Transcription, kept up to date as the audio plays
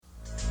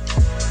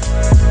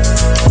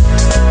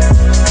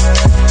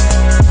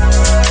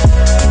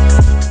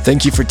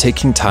Thank you for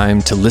taking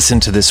time to listen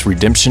to this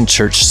Redemption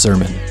Church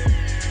sermon.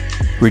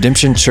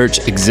 Redemption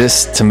Church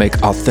exists to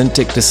make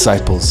authentic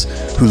disciples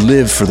who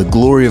live for the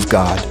glory of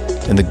God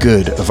and the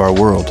good of our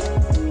world.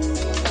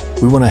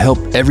 We want to help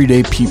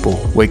everyday people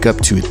wake up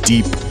to a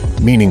deep,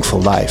 meaningful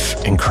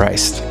life in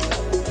Christ.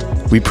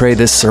 We pray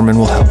this sermon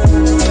will help.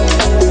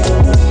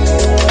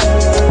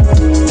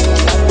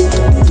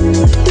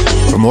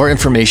 For more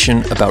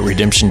information about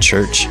Redemption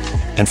Church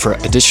and for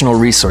additional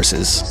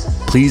resources,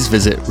 please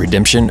visit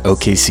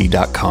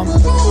redemptionokc.com.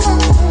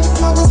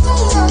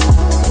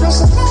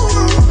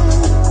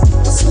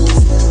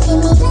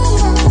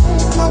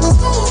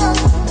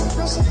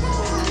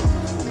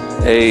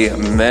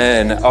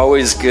 Amen.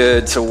 Always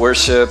good to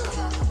worship.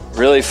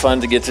 Really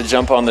fun to get to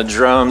jump on the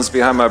drums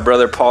behind my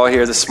brother Paul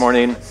here this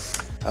morning.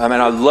 And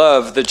I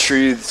love the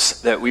truths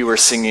that we were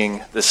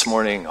singing this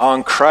morning.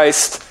 On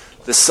Christ,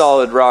 the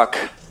solid rock,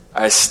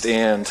 I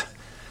stand.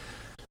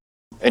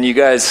 And you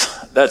guys,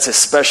 that's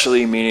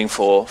especially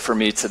meaningful for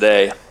me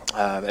today,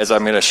 as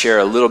I'm going to share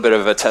a little bit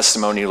of a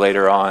testimony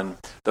later on.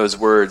 Those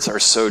words are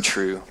so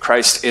true.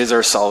 Christ is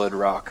our solid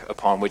rock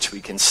upon which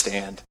we can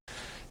stand.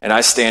 And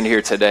I stand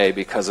here today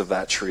because of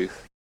that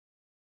truth.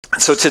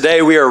 So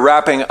today we are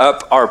wrapping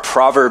up our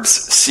Proverbs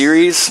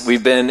series.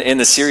 We've been in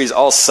the series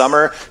all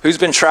summer. Who's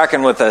been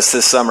tracking with us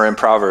this summer in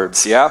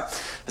Proverbs? Yeah?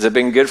 Has it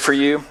been good for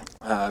you?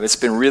 It's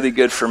been really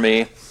good for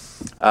me.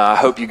 I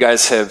hope you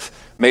guys have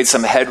made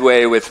some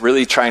headway with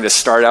really trying to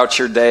start out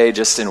your day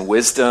just in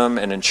wisdom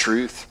and in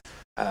truth,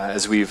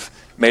 as we've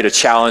made a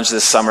challenge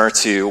this summer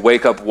to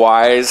wake up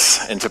wise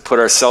and to put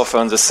our cell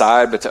phones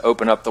aside, but to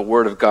open up the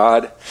Word of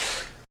God.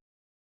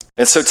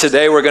 And so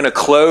today we're going to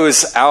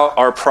close out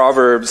our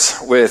Proverbs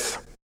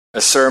with a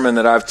sermon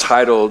that I've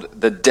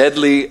titled, The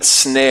Deadly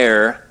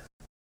Snare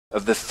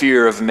of the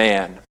Fear of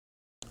Man.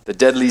 The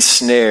Deadly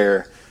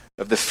Snare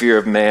of the Fear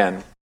of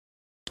Man.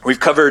 We've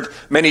covered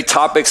many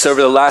topics over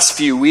the last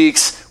few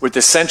weeks with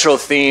the central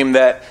theme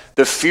that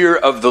the fear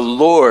of the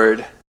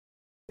Lord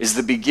is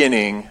the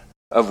beginning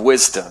of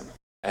wisdom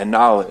and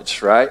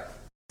knowledge, right?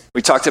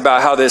 We talked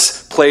about how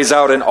this plays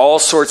out in all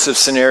sorts of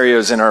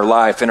scenarios in our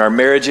life, in our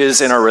marriages,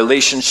 in our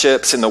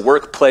relationships, in the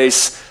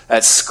workplace,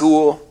 at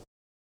school.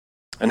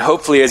 And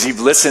hopefully as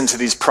you've listened to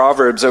these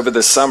Proverbs over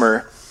the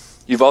summer,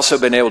 you've also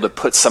been able to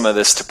put some of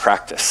this to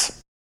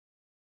practice.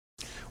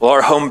 Well,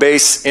 our home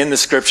base in the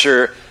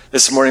scripture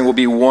this morning will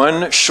be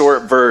one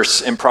short verse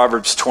in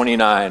Proverbs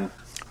 29.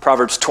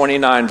 Proverbs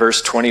 29,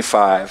 verse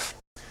 25.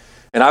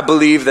 And I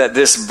believe that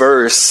this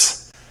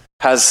verse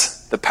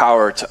has the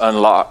power to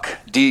unlock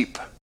deep,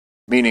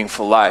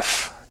 meaningful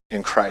life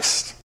in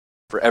Christ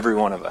for every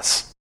one of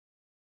us.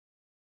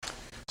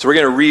 So we're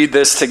going to read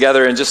this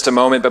together in just a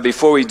moment, but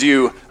before we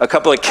do, a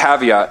couple of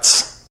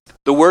caveats.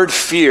 The word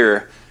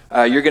fear,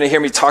 you're going to hear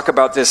me talk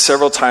about this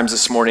several times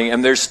this morning,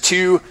 and there's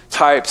two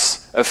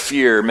types of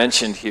fear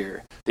mentioned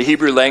here. The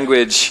Hebrew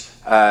language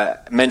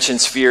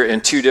mentions fear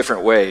in two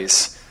different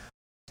ways.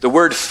 The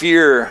word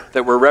fear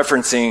that we're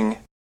referencing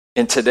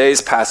in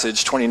today's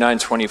passage,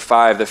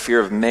 29:25, the fear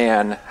of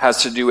man,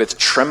 has to do with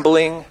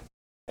trembling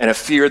and a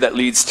fear that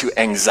leads to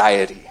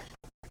anxiety.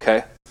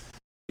 Okay?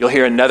 You'll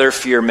hear another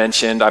fear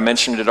mentioned. I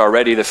mentioned it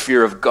already, the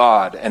fear of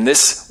God. And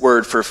this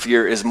word for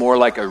fear is more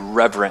like a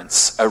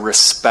reverence, a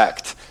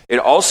respect. It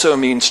also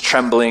means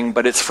trembling,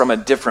 but it's from a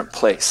different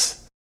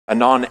place, a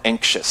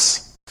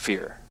non-anxious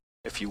fear,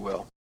 if you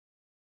will.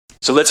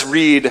 So let's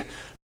read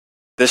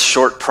this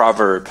short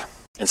proverb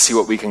and see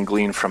what we can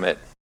glean from it.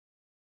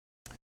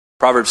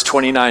 Proverbs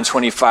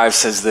 29:25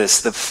 says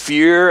this, the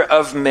fear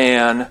of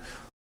man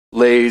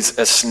lays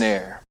a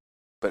snare,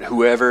 but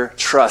whoever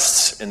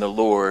trusts in the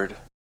Lord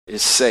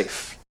is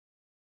safe.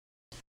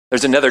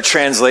 There's another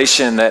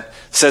translation that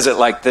says it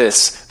like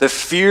this, the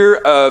fear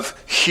of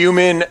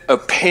human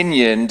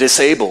opinion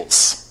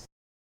disables.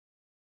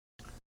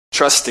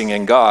 Trusting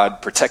in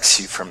God protects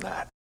you from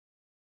that.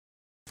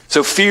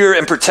 So fear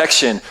and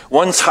protection,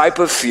 one type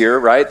of fear,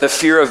 right? The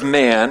fear of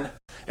man,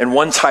 and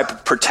one type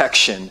of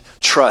protection,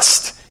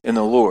 trust in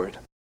the Lord.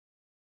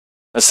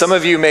 Now, some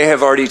of you may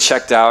have already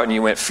checked out and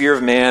you went, fear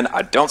of man,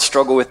 I don't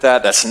struggle with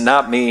that. That's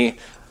not me.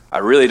 I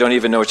really don't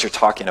even know what you're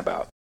talking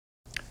about.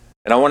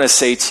 And I want to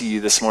say to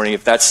you this morning,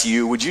 if that's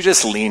you, would you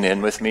just lean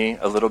in with me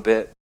a little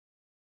bit?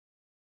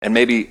 And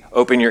maybe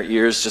open your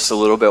ears just a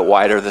little bit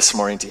wider this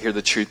morning to hear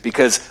the truth,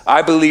 because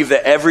I believe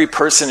that every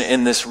person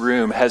in this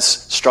room has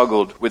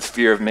struggled with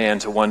fear of man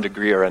to one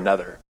degree or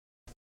another,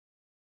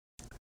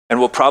 and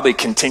will probably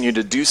continue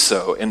to do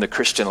so in the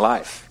Christian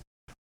life.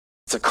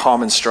 It's a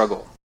common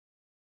struggle.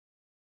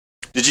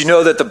 Did you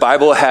know that the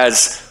Bible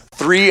has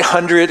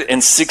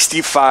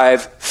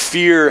 365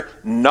 fear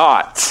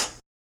not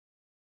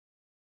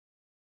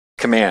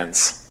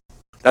commands?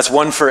 That's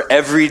one for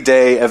every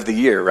day of the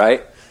year,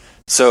 right?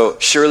 So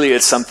surely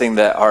it's something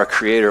that our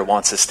Creator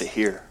wants us to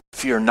hear.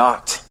 Fear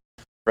not,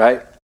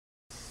 right?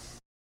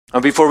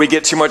 And before we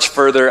get too much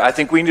further, I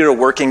think we need a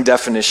working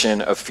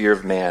definition of fear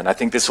of man. I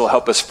think this will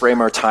help us frame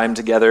our time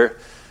together.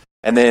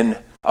 And then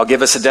I'll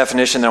give us a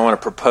definition. I want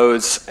to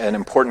propose an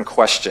important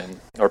question,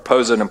 or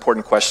pose an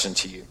important question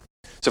to you.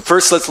 So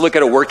first, let's look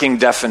at a working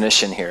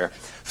definition here.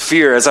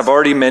 Fear, as I've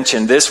already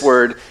mentioned, this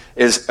word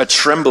is a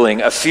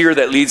trembling, a fear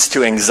that leads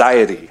to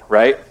anxiety,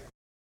 right?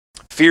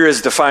 Fear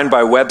is defined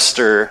by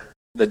Webster,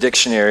 the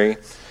dictionary,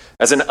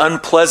 as an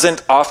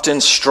unpleasant, often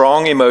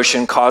strong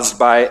emotion caused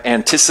by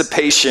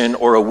anticipation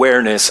or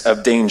awareness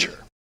of danger.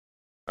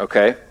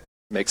 Okay?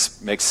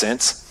 Makes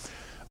sense.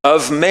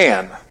 Of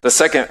man, the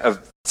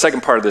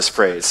second part of this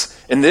phrase.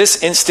 In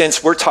this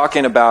instance, we're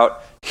talking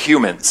about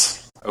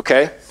humans,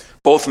 okay?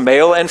 Both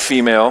male and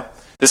female.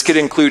 This could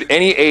include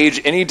any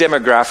age, any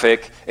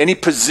demographic, any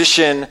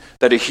position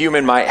that a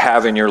human might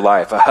have in your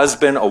life. A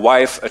husband, a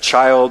wife, a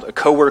child, a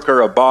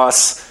coworker, a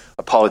boss,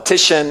 a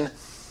politician,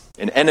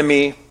 an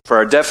enemy. For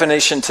our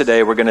definition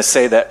today, we're going to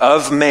say that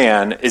of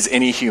man is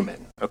any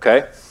human,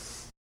 okay?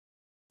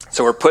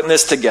 So we're putting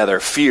this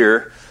together.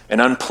 Fear, an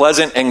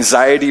unpleasant,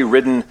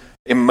 anxiety-ridden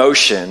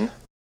emotion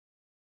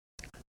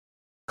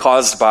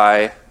caused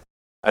by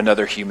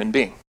another human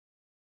being.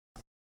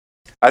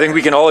 I think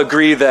we can all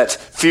agree that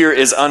fear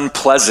is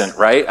unpleasant,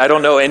 right? I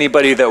don't know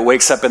anybody that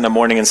wakes up in the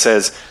morning and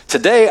says,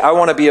 today I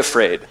want to be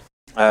afraid.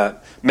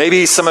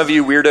 Maybe some of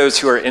you weirdos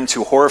who are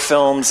into horror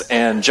films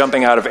and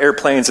jumping out of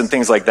airplanes and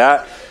things like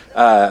that.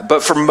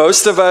 But for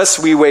most of us,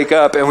 we wake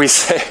up and we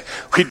say,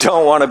 we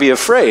don't want to be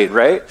afraid,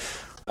 right?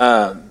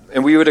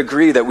 And we would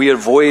agree that we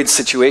avoid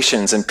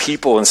situations and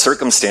people and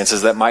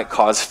circumstances that might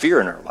cause fear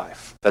in our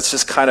life. That's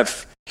just kind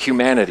of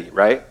humanity,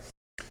 right?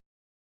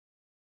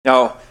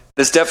 Now,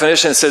 this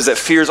definition says that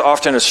fear is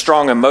often a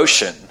strong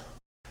emotion.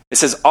 It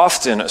says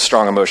often a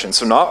strong emotion.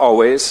 So not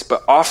always,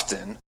 but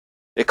often.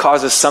 It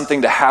causes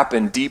something to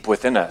happen deep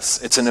within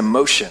us. It's an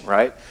emotion,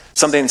 right?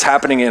 Something's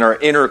happening in our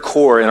inner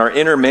core, in our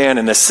inner man,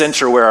 in the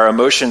center where our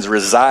emotions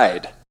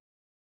reside.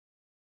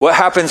 What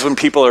happens when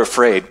people are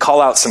afraid? Call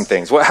out some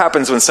things. What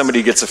happens when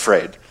somebody gets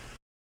afraid?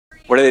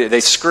 What do they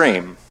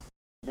scream.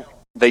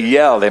 They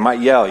yell. They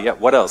might yell. Yeah,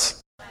 what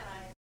else?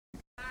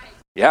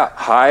 Yeah,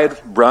 hide,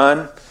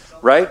 run,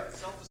 right?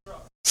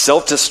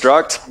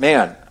 Self-destruct,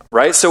 man,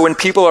 right? So when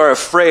people are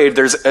afraid,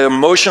 there's an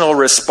emotional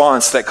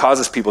response that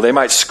causes people. They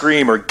might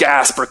scream or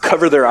gasp or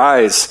cover their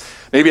eyes,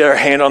 maybe their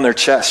hand on their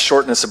chest,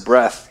 shortness of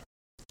breath.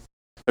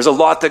 There's a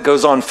lot that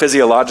goes on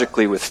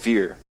physiologically with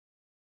fear.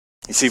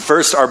 You see,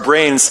 first, our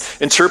brains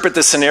interpret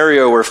the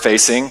scenario we're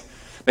facing.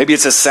 Maybe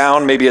it's a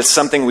sound, maybe it's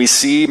something we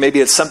see,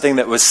 maybe it's something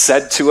that was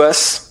said to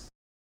us.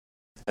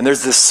 And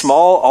there's this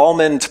small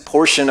almond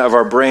portion of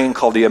our brain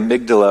called the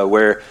amygdala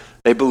where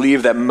they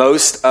believe that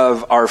most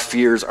of our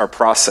fears are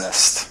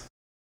processed.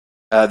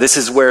 This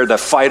is where the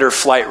fight or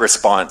flight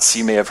response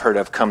you may have heard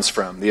of comes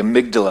from, the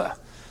amygdala.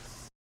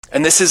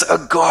 And this is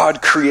a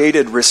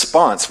God-created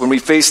response. When we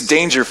face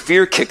danger,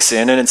 fear kicks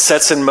in and it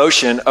sets in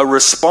motion a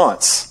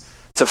response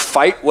to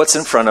fight what's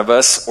in front of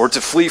us or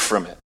to flee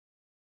from it.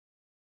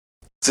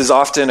 This is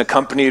often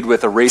accompanied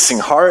with a racing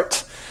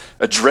heart.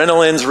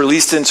 Adrenaline's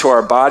released into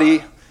our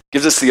body.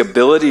 Gives us the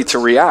ability to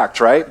react,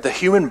 right? The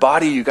human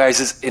body, you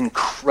guys, is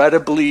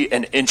incredibly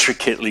and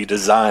intricately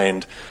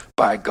designed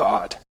by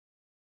God.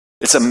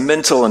 It's a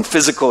mental and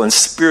physical and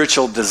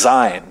spiritual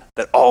design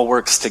that all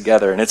works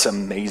together, and it's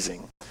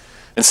amazing.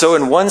 And so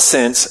in one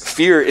sense,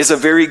 fear is a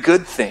very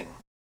good thing,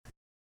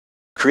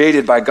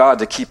 created by God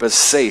to keep us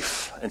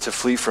safe and to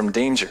flee from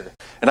danger.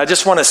 And I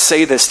just want to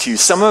say this to you.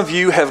 Some of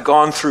you have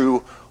gone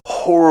through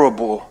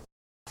horrible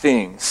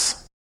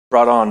things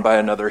brought on by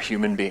another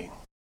human being.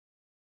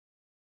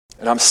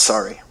 And I'm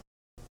sorry.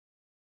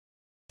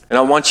 And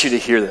I want you to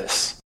hear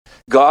this.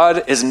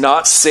 God is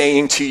not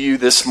saying to you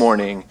this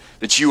morning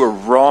that you are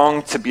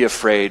wrong to be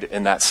afraid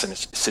in that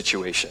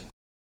situation.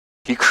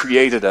 He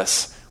created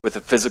us with a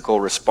physical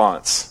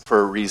response for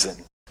a reason,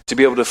 to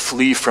be able to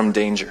flee from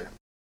danger.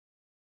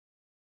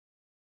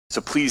 So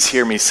please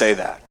hear me say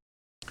that.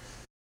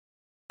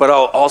 But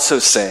I'll also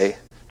say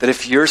that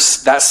if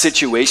that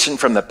situation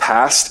from the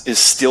past is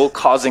still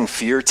causing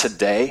fear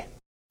today,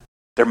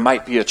 there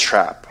might be a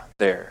trap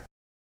there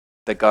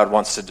that God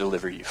wants to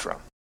deliver you from.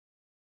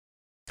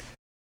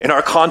 In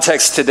our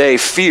context today,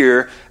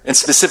 fear, and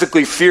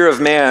specifically fear of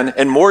man,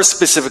 and more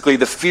specifically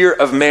the fear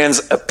of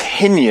man's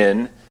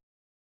opinion,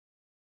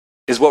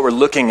 is what we're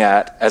looking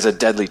at as a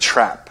deadly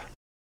trap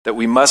that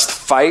we must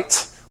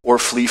fight or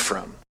flee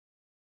from.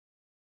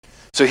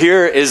 So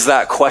here is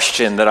that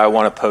question that I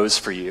want to pose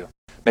for you.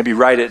 Maybe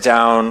write it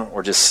down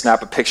or just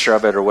snap a picture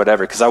of it or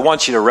whatever, because I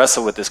want you to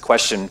wrestle with this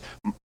question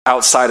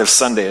outside of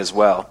Sunday as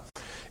well.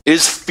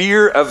 Is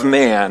fear of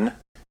man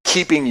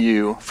keeping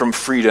you from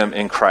freedom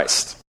in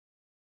Christ?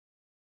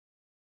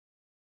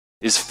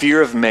 Is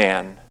fear of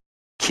man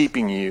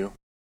keeping you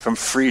from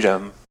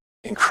freedom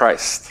in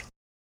Christ?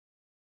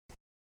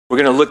 We're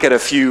going to look at a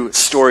few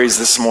stories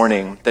this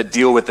morning that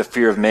deal with the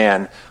fear of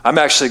man. I'm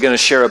actually going to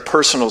share a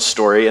personal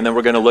story, and then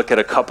we're going to look at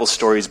a couple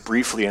stories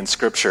briefly in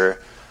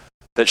Scripture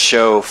that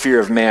show fear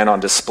of man on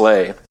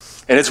display.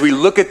 And as we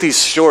look at these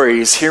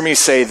stories, hear me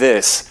say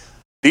this.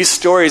 These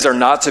stories are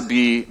not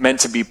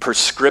meant to be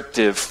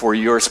prescriptive for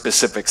your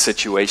specific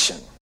situation.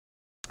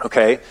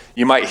 Okay,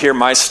 you might hear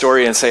my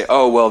story and say,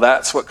 oh, well,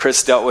 that's what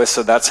Chris dealt with,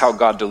 so that's how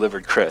God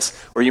delivered Chris.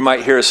 Or you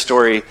might hear a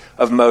story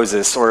of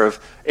Moses or of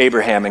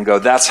Abraham and go,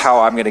 that's how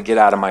I'm going to get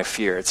out of my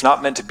fear. It's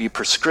not meant to be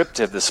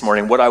prescriptive this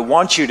morning. What I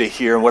want you to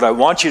hear and what I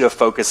want you to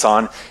focus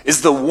on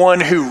is the one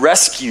who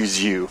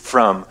rescues you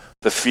from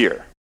the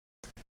fear.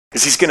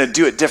 Because he's going to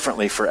do it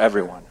differently for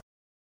everyone.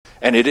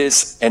 And it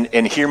is, and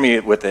hear me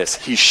with this,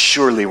 he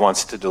surely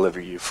wants to deliver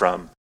you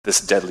from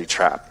this deadly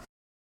trap.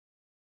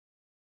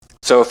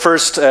 So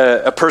first,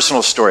 a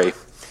personal story.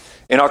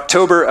 In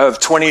October of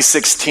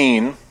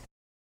 2016,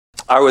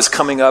 I was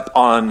coming up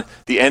on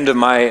the end of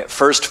my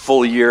first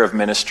full year of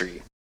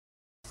ministry.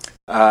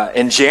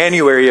 In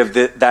January of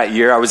that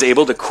year, I was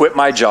able to quit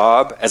my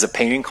job as a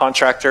painting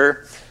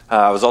contractor.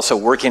 I was also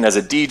working as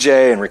a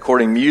DJ and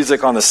recording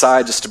music on the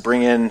side just to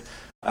bring in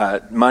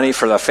money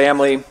for the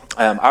family.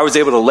 I was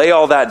able to lay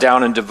all that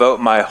down and devote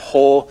my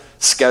whole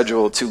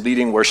schedule to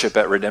leading worship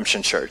at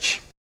Redemption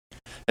Church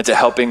and to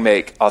helping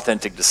make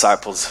authentic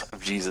disciples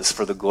of Jesus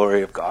for the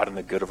glory of God and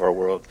the good of our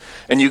world.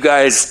 And you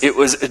guys, it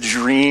was a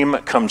dream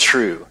come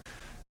true.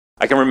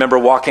 I can remember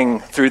walking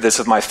through this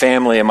with my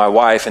family and my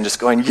wife and just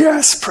going,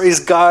 yes,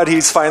 praise God,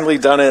 he's finally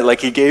done it. Like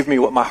he gave me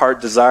what my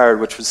heart desired,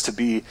 which was to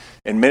be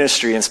in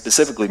ministry and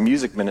specifically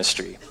music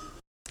ministry.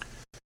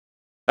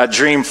 That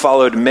dream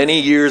followed many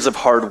years of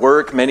hard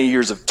work, many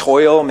years of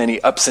toil, many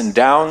ups and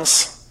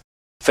downs,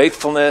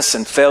 faithfulness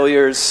and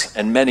failures,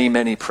 and many,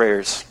 many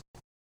prayers.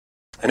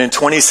 And in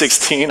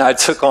 2016, I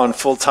took on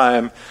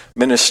full-time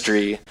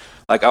ministry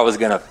like I was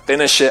going to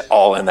finish it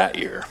all in that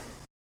year.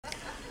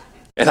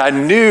 And I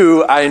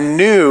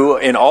knew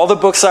in all the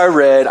books I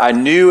read, I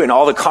knew in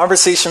all the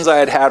conversations I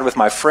had had with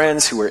my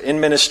friends who were in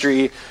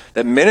ministry,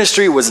 that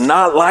ministry was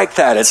not like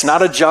that. It's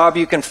not a job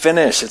you can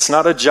finish. It's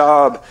not a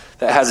job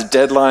that has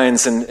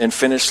deadlines and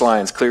finish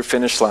lines, clear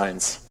finish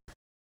lines.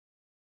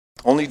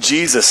 Only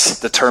Jesus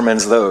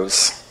determines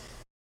those.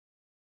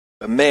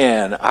 But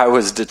man, I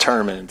was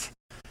determined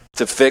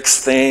to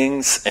fix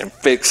things and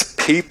fix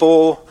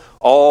people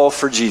all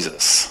for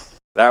Jesus.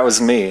 That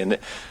was me. And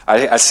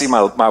I see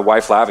my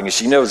wife laughing, and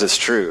she knows it's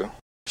true.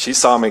 She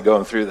saw me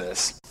going through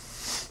this.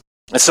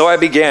 And so I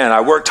began. I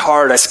worked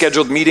hard. I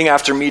scheduled meeting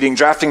after meeting,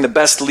 drafting the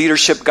best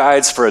leadership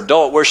guides for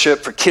adult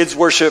worship, for kids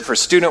worship, for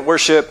student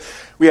worship.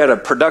 We had a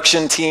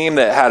production team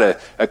that had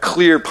a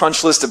clear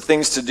punch list of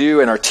things to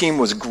do, and our team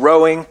was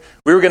growing.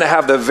 We were going to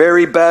have the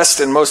very best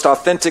and most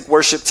authentic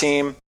worship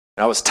team.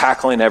 And I was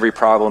tackling every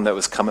problem that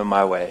was coming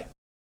my way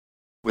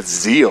with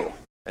zeal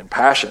and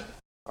passion.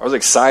 I was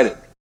excited.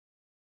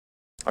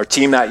 Our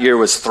team that year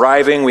was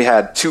thriving. We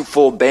had 2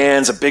 full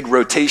bands, a big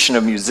rotation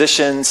of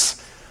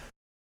musicians.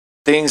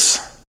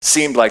 Things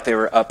seemed like they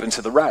were up and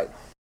to the right.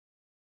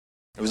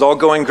 It was all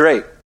going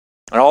great.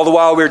 And all the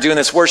while we were doing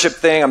this worship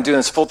thing, I'm doing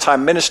this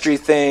full-time ministry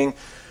thing,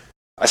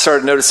 I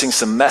started noticing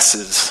some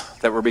messes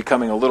that were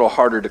becoming a little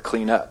harder to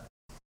clean up.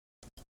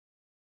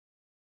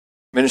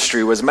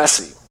 Ministry was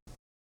messy.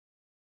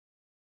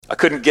 I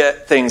couldn't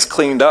get things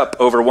cleaned up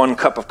over 1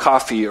 cup of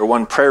coffee or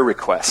 1 prayer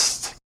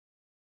request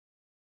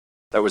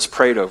that was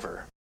prayed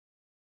over.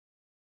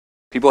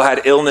 People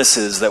had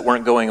illnesses that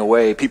weren't going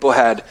away. People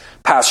had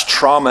past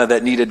trauma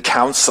that needed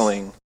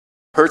counseling,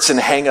 hurts and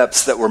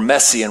hang-ups that were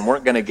messy and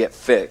weren't going to get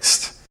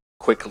fixed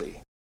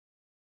quickly.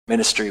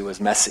 Ministry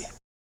was messy.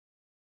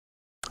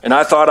 And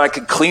I thought I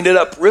could clean it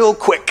up real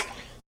quick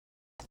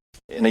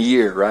in a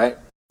year, right?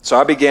 So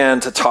I began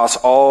to toss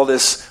all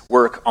this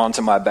work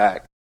onto my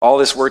back. All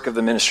this work of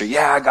the ministry.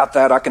 Yeah, I got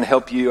that. I can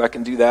help you. I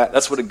can do that.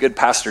 That's what a good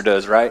pastor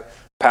does, right?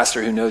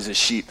 Pastor who knows his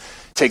sheep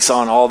takes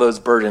on all those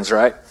burdens,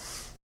 right?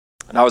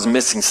 And I was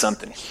missing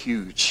something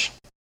huge.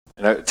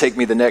 And it would take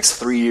me the next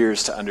 3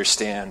 years to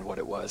understand what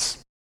it was.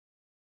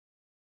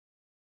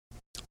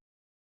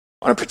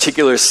 On a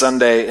particular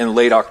Sunday in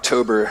late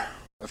October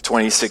of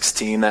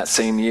 2016, that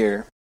same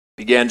year,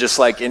 began just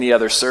like any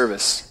other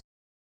service.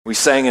 We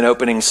sang an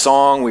opening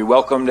song. We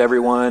welcomed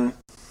everyone.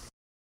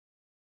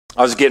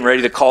 I was getting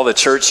ready to call the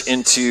church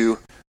into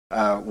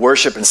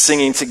worship and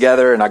singing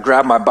together, and I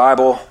grabbed my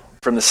Bible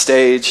from the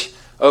stage,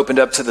 opened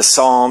up to the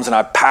Psalms, and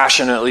I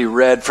passionately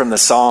read from the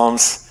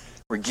Psalms.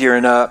 We're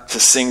gearing up to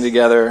sing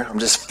together. I'm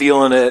just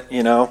feeling it,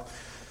 you know.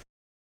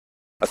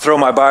 I throw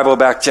my Bible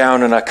back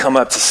down, and I come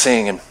up to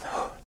sing, and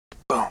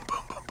boom,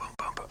 boom, boom, boom,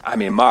 boom, boom. I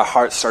mean, my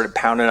heart started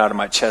pounding out of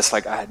my chest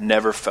like I had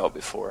never felt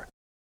before.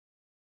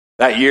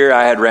 That year,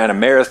 I had ran a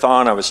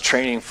marathon. I was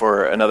training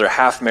for another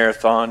half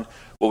marathon.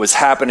 What was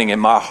happening in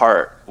my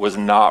heart was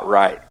not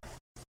right.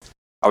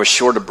 I was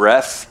short of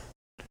breath.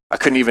 I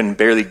couldn't even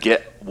barely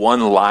get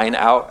 1 line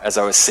out as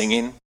I was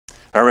singing.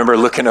 I remember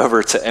looking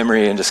over to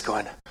Emery and just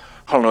going,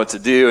 I don't know what to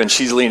do. And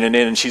she's leaning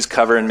in and she's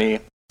covering me.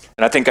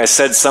 And I think I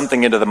said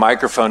something into the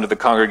microphone to the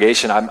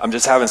congregation. I'm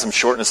just having some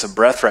shortness of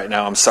breath right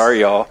now. I'm sorry,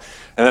 y'all.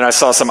 And then I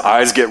saw some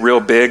eyes get real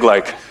big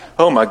like,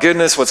 oh my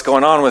goodness, what's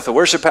going on with the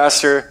worship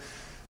pastor?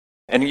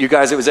 And you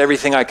guys, it was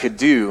everything I could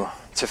do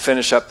to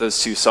finish up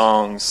those 2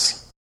 songs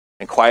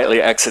and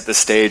quietly exit the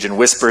stage and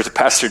whisper to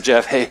Pastor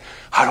Jeff, hey,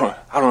 I don't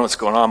know what's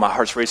going on. My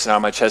heart's racing out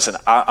of my chest, and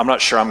I'm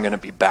not sure I'm going to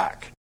be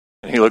back.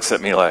 And he looks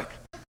at me like,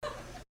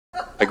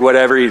 Like what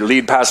every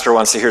lead pastor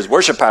wants to hear his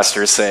worship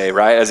pastor say,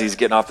 right, as he's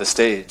getting off the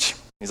stage.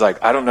 He's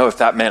like, I don't know if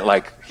that meant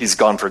like he's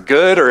gone for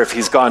good or if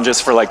he's gone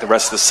just for like the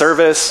rest of the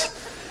service.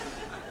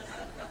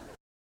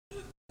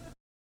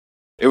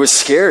 It was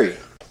scary.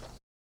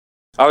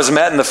 I was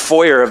met in the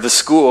foyer of the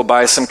school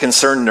by some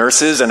concerned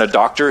nurses and a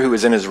doctor who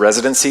was in his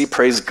residency.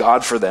 Praise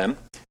God for them.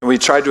 And we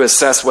tried to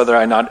assess whether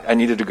I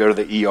needed to go to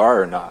the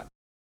ER or not.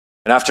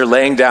 And after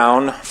laying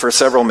down for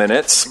several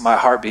minutes, my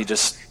heartbeat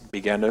just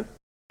began to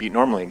beat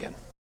normally again.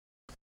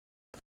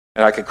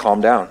 And I could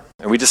calm down.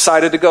 And we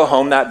decided to go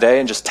home that day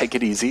and just take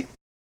it easy.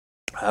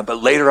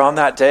 But later on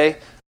that day,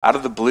 out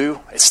of the blue,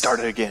 it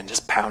started again,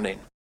 just pounding.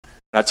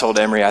 And I told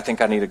Emery, I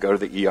think I need to go to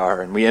the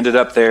ER. And we ended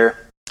up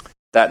there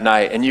that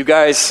night. And you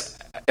guys,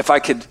 if I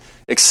could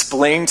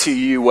explain to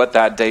you what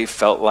that day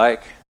felt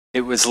like,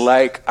 it was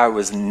like I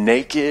was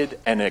naked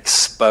and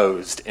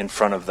exposed in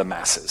front of the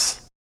masses.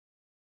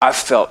 I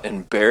felt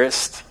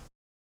embarrassed.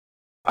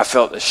 I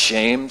felt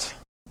ashamed.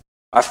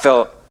 I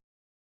felt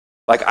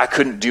like I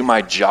couldn't do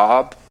my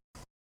job.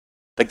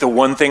 Like the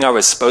one thing I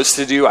was supposed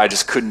to do, I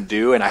just couldn't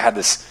do. And I had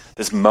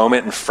this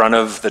moment in front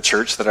of the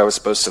church that I was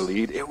supposed to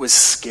lead. It was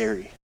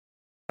scary.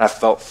 I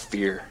felt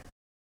fear.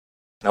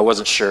 And I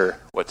wasn't sure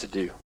what to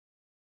do.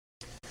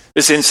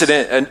 This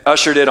incident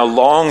ushered in a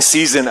long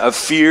season of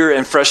fear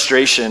and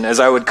frustration as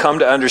I would come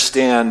to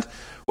understand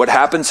what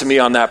happened to me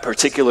on that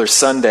particular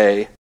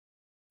Sunday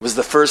was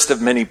the first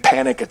of many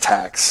panic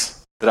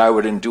attacks that I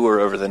would endure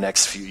over the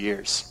next few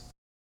years.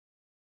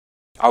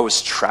 I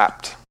was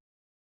trapped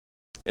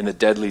in the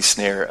deadly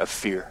snare of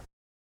fear,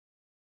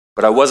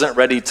 but I wasn't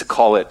ready to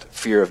call it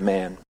fear of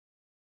man.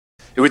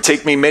 It would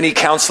take me many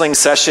counseling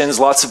sessions,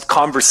 lots of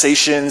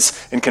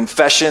conversations and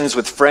confessions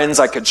with friends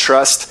I could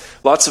trust,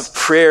 lots of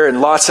prayer and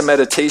lots of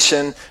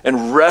meditation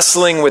and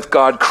wrestling with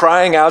God,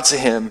 crying out to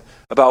him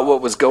about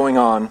what was going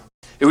on.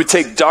 It would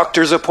take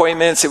doctor's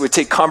appointments. It would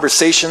take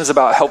conversations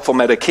about helpful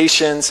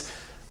medications.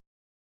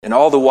 And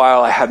all the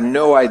while, I had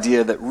no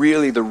idea that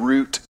really the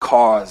root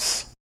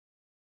cause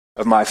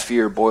of my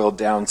fear boiled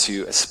down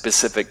to a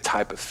specific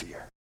type of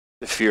fear,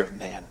 the fear of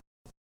man.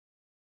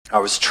 I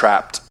was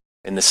trapped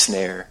in the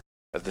snare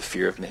of the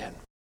fear of man.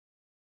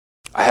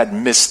 I had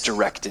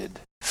misdirected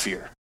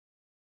fear.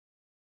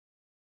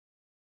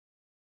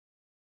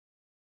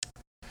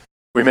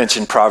 We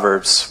mentioned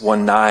Proverbs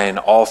 1:9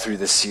 all through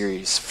this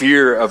series.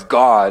 Fear of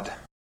God,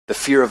 the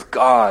fear of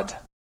God,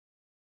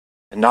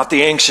 and not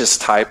the anxious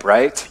type,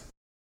 right?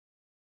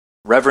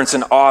 Reverence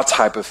and awe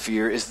type of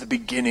fear is the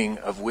beginning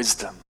of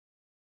wisdom.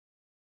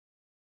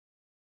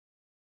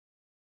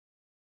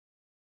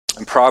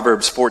 And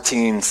Proverbs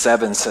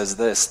 14:7 says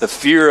this, the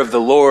fear of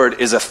the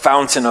Lord is a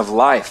fountain of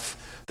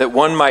life, that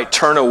one might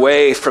turn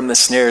away from the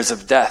snares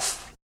of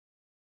death.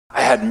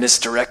 I had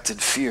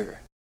misdirected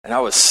fear, and I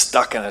was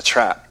stuck in a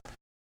trap.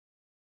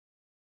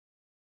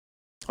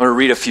 I want to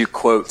read a few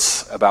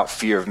quotes about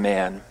fear of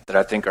man that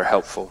I think are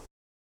helpful.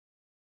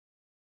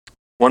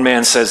 One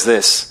man says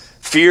this,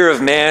 fear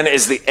of man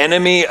is the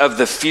enemy of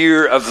the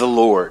fear of the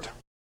Lord.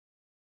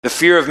 The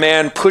fear of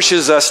man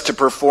pushes us to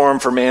perform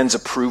for man's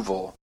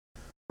approval,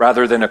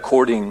 rather than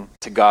according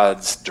to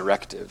God's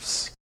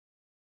directives.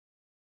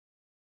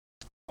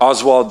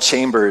 Oswald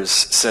Chambers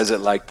says it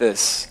like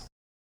this,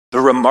 the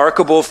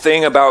remarkable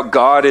thing about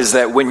God is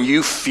that when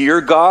you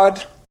fear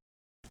God,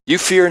 you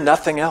fear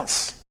nothing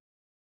else.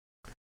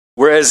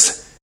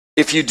 Whereas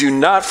if you do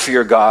not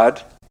fear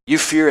God, you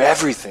fear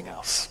everything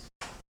else.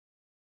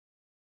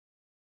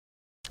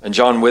 And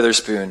John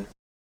Witherspoon,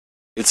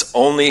 it's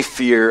only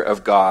fear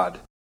of God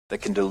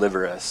that can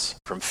deliver us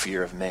from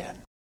fear of man.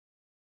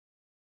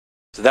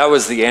 So that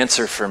was the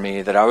answer for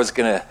me that I was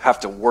going to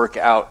have to work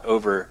out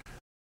over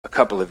a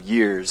couple of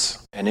years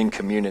and in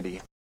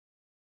community.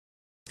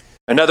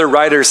 Another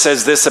writer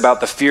says this about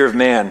the fear of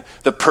man.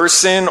 The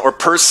person or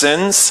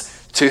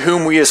persons to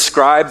whom we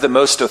ascribe the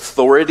most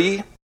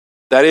authority,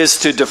 that is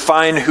to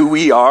define who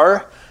we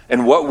are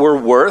and what we're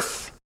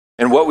worth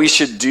and what we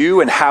should do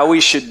and how we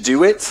should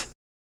do it,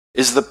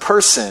 is the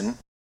person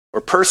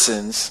or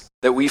persons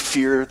that we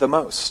fear the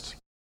most.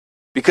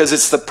 Because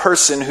it's the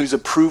person whose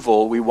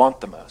approval we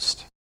want the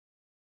most.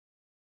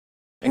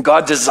 And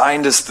God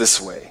designed us this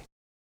way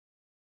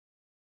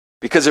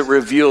because it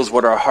reveals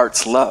what our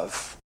hearts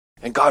love.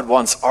 And God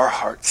wants our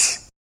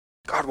hearts.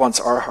 God wants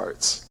our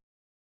hearts.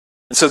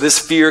 And so this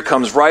fear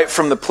comes right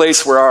from the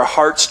place where our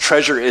heart's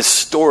treasure is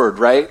stored,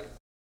 right?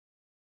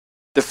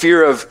 The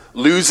fear of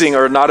losing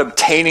or not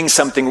obtaining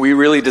something we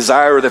really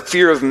desire, or the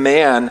fear of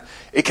man,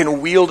 it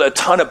can wield a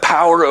ton of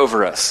power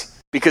over us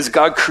because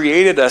God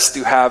created us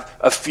to have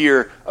a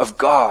fear of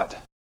God.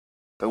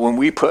 But when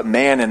we put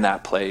man in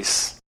that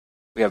place,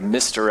 we have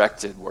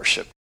misdirected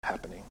worship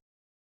happening.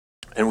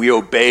 And we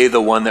obey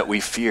the one that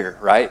we fear,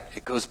 right?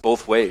 It goes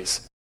both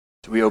ways.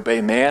 Do we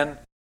obey man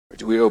or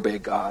do we obey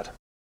God?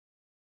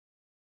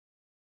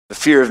 The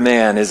fear of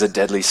man is a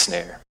deadly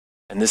snare.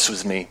 And this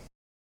was me.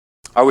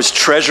 I was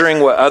treasuring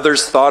what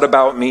others thought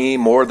about me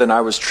more than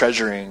I was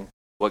treasuring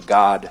what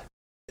God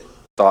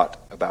thought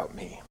about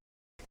me.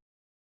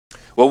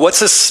 Well,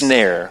 what's a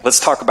snare? Let's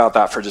talk about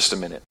that for just a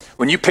minute.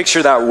 When you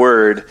picture that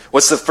word,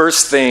 what's the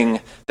first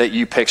thing that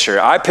you picture?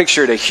 I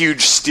pictured a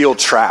huge steel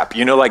trap,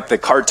 like the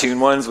cartoon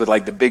ones with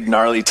like the big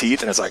gnarly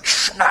teeth, and it's like,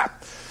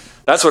 snap.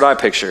 That's what I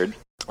pictured.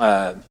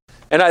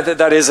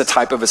 That is a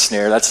type of a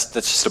snare. That's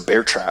just a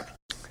bear trap.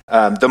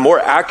 The more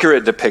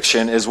accurate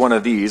depiction is one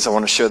of these. I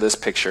want to show this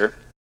picture.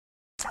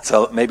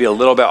 So maybe a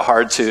little bit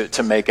hard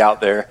to make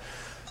out there.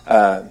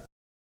 The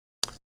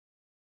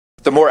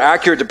more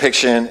accurate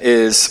depiction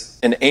is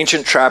an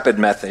ancient trapping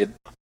method.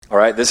 All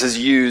right, this is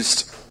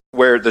used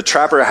where the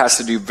trapper has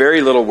to do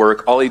very little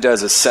work. All he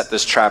does is set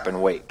this trap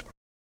and wait.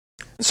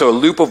 And so a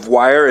loop of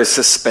wire is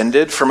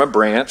suspended from a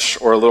branch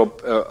or a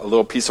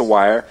little piece of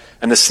wire,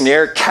 and the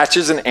snare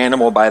catches an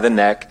animal by the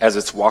neck as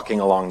it's walking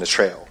along the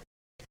trail.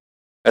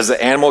 As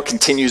the animal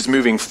continues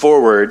moving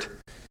forward,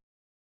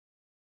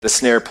 the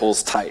snare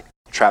pulls tight,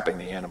 trapping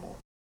the animal.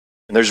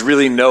 And there's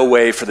really no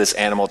way for this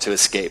animal to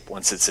escape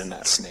once it's in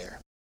that snare.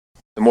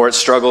 The more it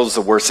struggles,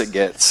 the worse it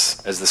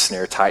gets as the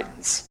snare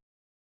tightens.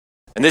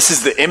 And this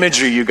is the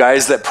imagery, you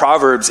guys, that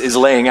Proverbs is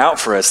laying out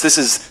for us. This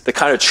is the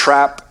kind of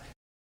trap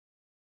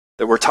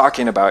that we're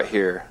talking about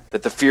here,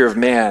 that the fear of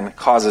man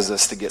causes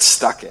us to get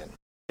stuck in.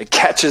 It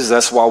catches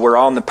us while we're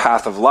on the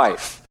path of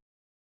life.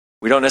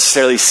 We don't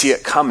necessarily see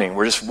it coming.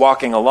 We're just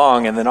walking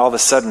along, and then all of a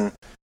sudden,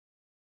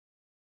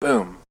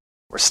 boom,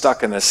 we're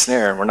stuck in this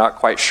snare, and we're not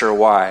quite sure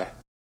why.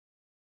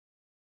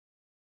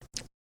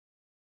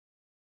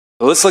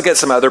 But let's look at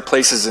some other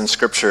places in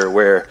Scripture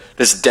where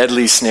this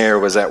deadly snare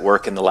was at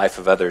work in the life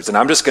of others. And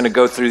I'm just going to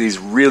go through these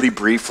really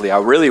briefly. I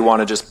really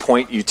want to just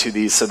point you to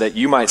these so that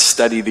you might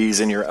study these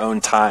in your own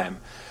time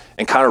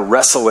and kind of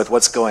wrestle with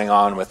what's going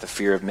on with the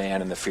fear of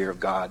man and the fear of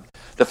God.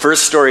 The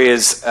first story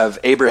is of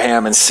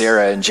Abraham and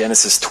Sarah in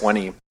Genesis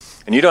 20.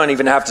 And you don't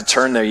even have to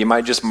turn there. You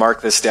might just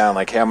mark this down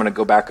like, hey, I'm going to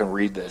go back and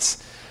read this.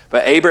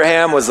 But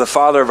Abraham was the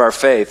father of our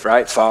faith,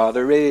 right?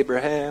 Father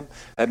Abraham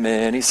had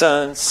many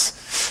sons.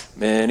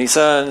 Many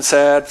sons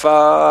had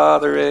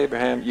Father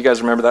Abraham. You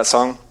guys remember that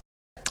song?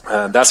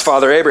 That's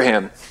Father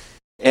Abraham.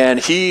 And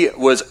he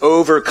was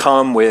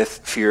overcome with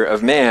fear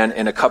of man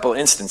in a couple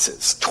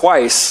instances.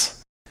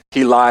 Twice,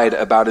 he lied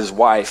about his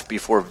wife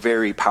before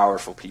very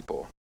powerful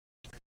people.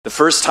 The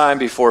first time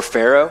before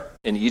Pharaoh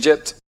in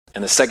Egypt,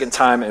 and the second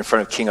time in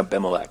front of King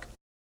Abimelech.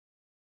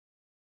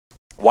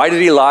 Why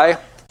did he lie?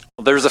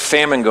 Well, there's a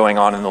famine going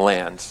on in the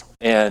land.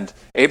 And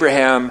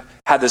Abraham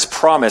had this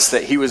promise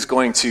that he was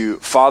going to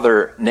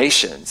father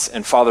nations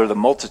and father the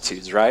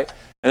multitudes, right?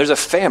 And there's a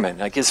famine.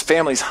 Like his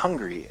family's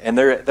hungry, and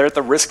they're at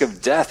the risk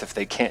of death if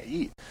they can't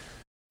eat.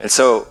 And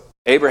so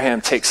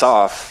Abraham takes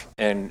off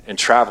and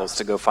travels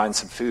to go find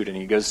some food. And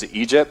he goes to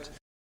Egypt,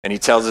 and he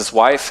tells his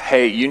wife,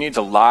 hey, you need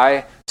to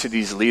lie to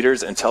these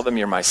leaders and tell them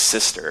you're my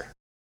sister.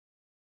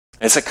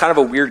 And it's a kind of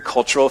a weird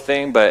cultural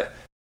thing, but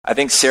I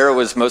think Sarah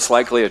was most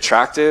likely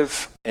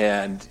attractive,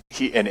 and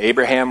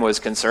Abraham was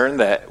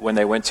concerned that when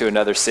they went to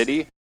another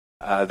city,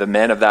 the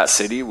men of that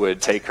city would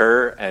take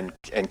her and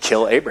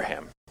kill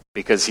Abraham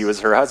because he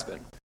was her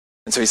husband.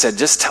 And so he said,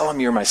 just tell them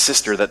you're my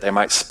sister that they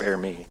might spare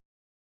me.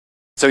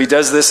 So he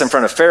does this in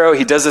front of Pharaoh.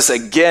 He does this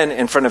again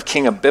in front of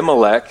King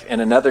Abimelech in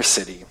another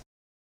city.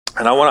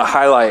 And I want to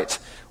highlight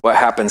what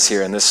happens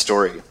here in this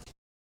story.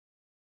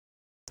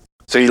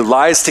 So he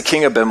lies to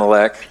King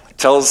Abimelech,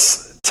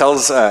 tells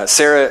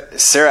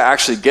Sarah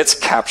actually gets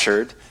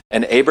captured,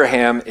 and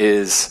Abraham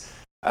is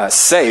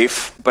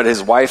safe, but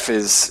his wife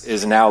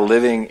is now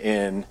living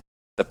in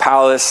the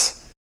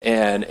palace,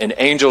 and an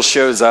angel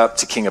shows up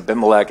to King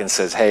Abimelech and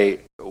says, hey,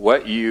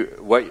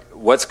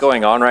 what's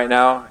going on right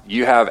now?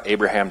 You have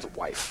Abraham's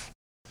wife.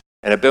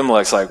 And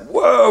Abimelech's like,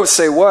 whoa,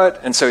 say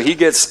what? And so he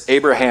gets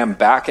Abraham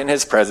back in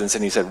his presence,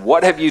 and he said,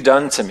 what have you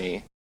done to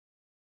me?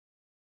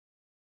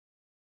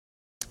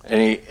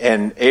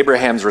 And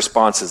Abraham's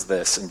response is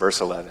this in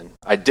verse 11.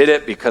 I did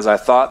it because I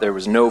thought there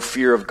was no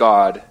fear of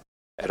God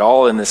at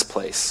all in this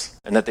place,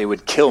 and that they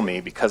would kill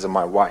me because of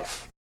my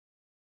wife.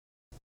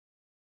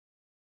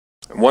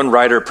 And one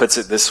writer puts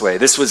it this way.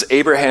 This was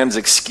Abraham's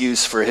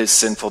excuse for his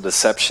sinful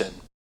deception.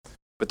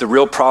 But the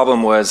real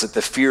problem was that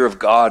the fear of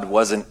God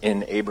wasn't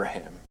in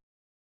Abraham.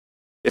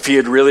 If he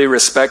had really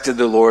respected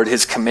the Lord,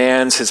 his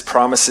commands, his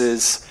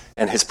promises,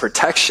 and his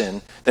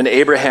protection, then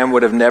Abraham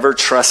would have never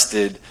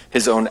trusted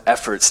his own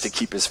efforts to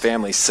keep his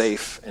family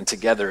safe and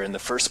together in the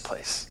first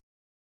place.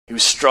 He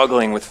was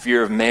struggling with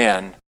fear of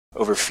man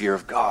over fear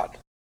of God.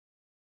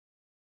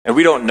 And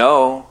we don't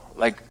know,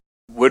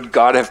 would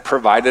God have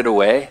provided a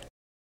way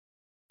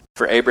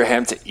for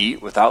Abraham to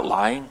eat without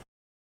lying?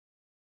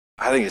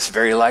 I think it's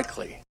very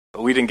likely.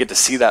 But we didn't get to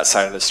see that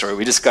side of the story.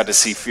 We just got to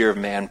see fear of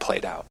man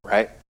played out,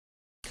 right?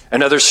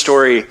 Another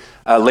story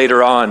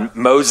later on,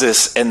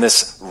 Moses and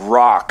this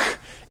rock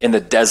in the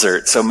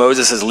desert. So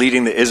Moses is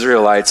leading the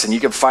Israelites, and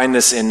you can find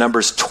this in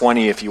Numbers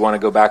 20 if you want to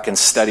go back and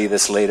study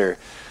this later.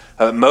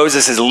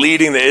 Moses is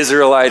leading the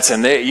Israelites,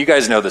 and you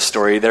guys know the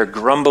story. They're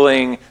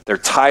grumbling, they're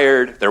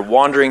tired, they're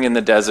wandering in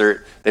the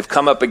desert. They've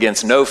come up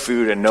against no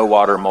food and no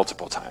water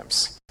multiple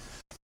times.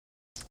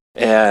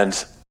 And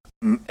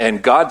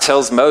God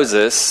tells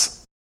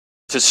Moses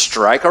to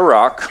strike a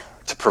rock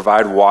to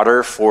provide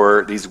water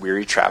for these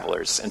weary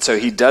travelers. And so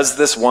he does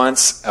this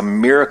once, a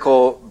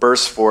miracle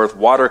bursts forth,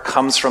 water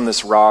comes from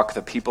this rock,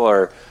 the people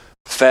are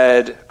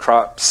fed,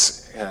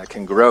 crops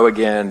can grow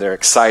again, they're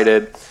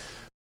excited.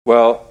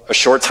 Well, a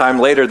short time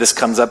later, this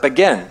comes up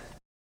again.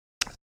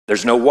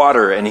 There's no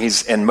water,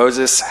 and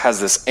Moses has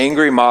this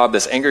angry mob,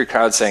 this angry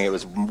crowd saying it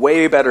was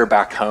way better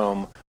back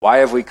home. Why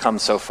have we come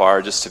so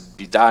far just to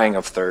be dying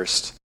of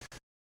thirst?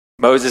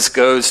 Moses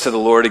goes to the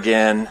Lord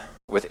again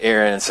with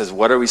Aaron and says,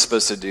 what are we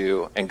supposed to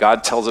do? And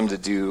God tells him to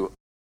do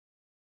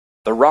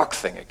the rock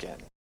thing again,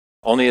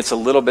 only it's a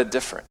little bit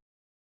different.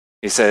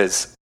 He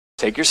says,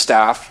 take your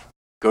staff,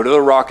 go to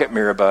the rock at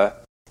Meribah,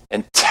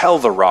 and tell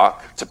the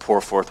rock to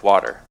pour forth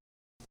water.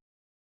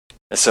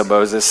 And so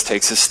Moses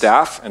takes his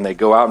staff, and they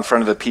go out in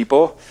front of the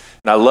people.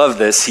 And I love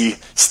this. He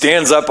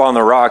stands up on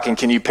the rock, and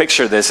can you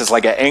picture this? It's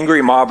like an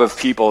angry mob of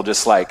people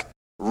just like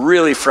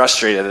really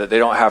frustrated that they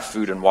don't have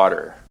food and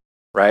water,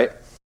 right?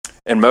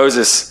 And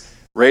Moses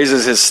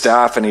raises his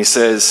staff, and he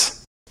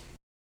says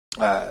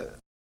to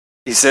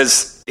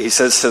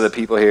the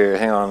people here,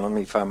 hang on, let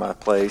me find my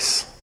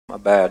place. My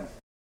bad.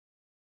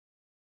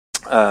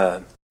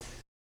 I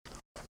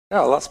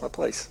lost my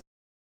place.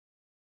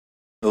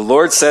 The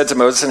Lord said to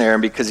Moses and Aaron,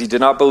 because you did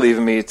not believe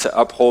in me to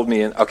uphold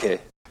me okay,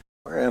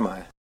 where am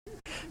I?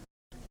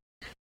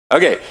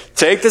 Okay,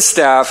 take the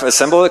staff,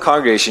 assemble the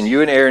congregation, you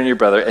and Aaron your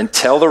brother, and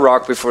tell the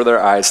rock before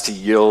their eyes to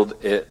yield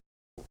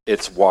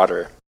its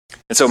water.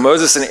 And so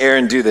Moses and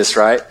Aaron do this,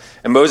 right?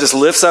 And Moses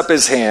lifts up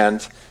his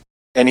hand,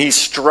 and he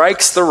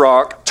strikes the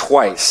rock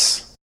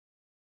twice.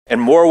 And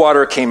more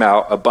water came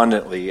out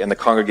abundantly, and the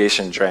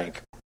congregation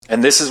drank.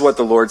 And this is what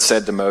the Lord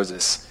said to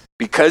Moses.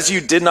 Because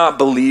you did not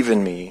believe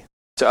in me,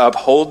 to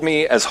uphold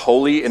me as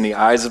holy in the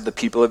eyes of the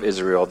people of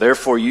Israel,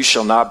 therefore you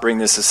shall not bring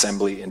this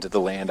assembly into the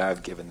land I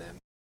have given them.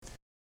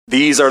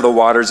 These are the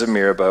waters of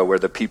Meribah, where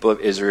the people of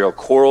Israel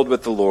quarreled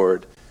with the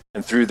Lord,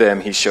 and through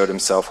them he showed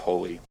himself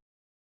holy.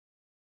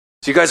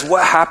 So you guys,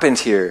 what happened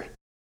here?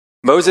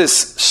 Moses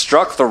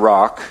struck the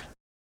rock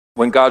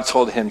when God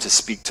told him to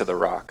speak to the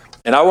rock.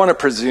 And I want to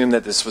presume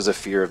that this was a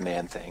fear of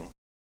man thing.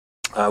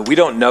 We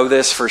don't know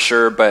this for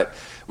sure, but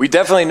we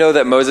definitely know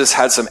that Moses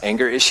had some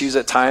anger issues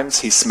at times.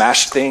 He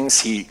smashed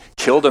things. He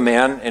killed a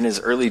man in his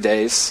early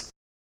days.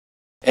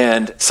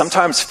 And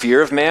sometimes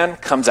fear of man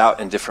comes out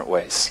in different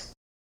ways.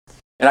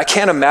 And I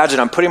can't imagine,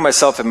 I'm putting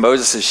myself in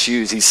Moses'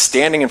 shoes. He's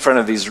standing in front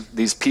of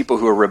these people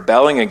who are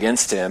rebelling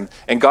against him.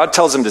 And God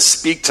tells him to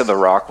speak to the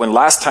rock when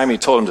last time he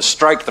told him to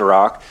strike the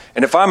rock.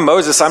 And if I'm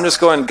Moses, I'm just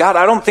going, God,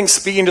 I don't think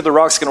speaking to the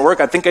rock's going to work.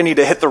 I think I need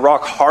to hit the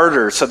rock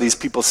harder so these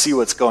people see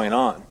what's going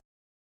on.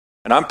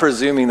 And I'm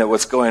presuming that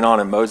what's going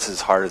on in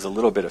Moses' heart is a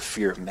little bit of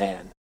fear of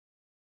man.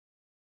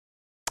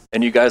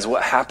 And you guys,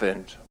 what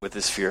happened with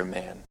this fear of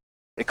man?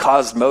 It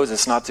caused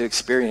Moses not to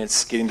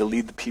experience getting to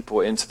lead the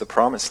people into the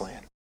promised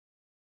land.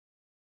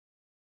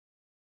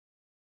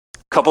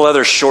 A couple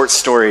other short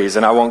stories,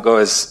 and I won't go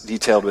as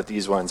detailed with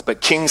these ones, but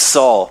King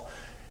Saul,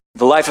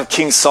 the life of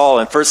King Saul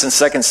in 1st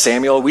and 2nd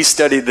Samuel, we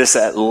studied this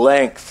at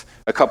length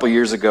a couple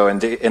years ago in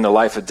the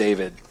life of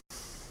David.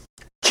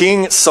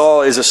 King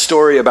Saul is a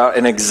story about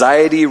an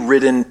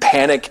anxiety-ridden,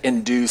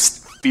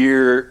 panic-induced,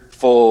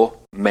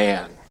 fearful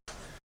man.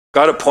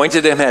 God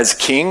appointed him as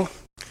king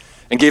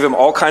and gave him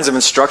all kinds of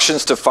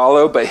instructions to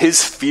follow, but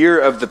his fear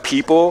of the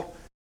people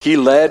he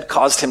led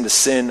caused him to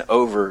sin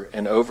over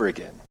and over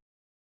again.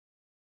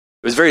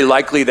 It was very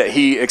likely that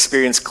he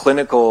experienced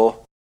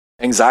clinical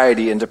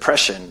anxiety and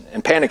depression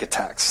and panic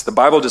attacks. The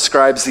Bible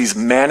describes these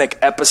manic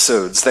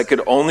episodes that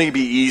could only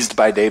be eased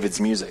by David's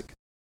music.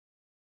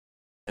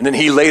 And then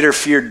he later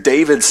feared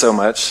David so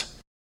much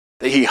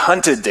that he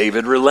hunted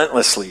David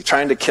relentlessly,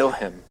 trying to kill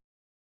him.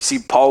 See,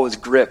 Paul was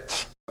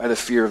gripped by the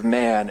fear of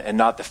man and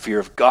not the fear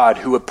of God,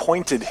 who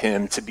appointed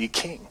him to be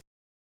king.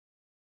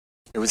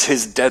 It was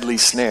his deadly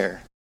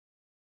snare.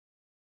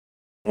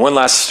 One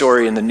last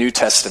story in the New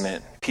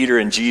Testament, Peter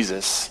and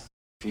Jesus.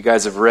 If you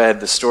guys have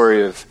read the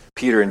story of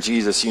Peter and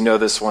Jesus, you know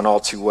this one all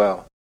too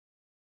well.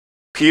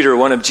 Peter,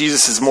 one of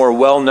Jesus' more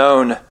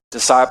well-known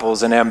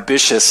disciples and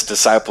ambitious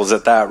disciples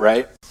at that,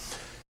 right?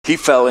 He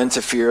fell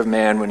into fear of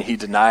man when he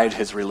denied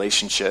his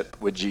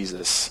relationship with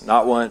Jesus,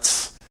 not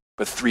once,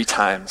 but 3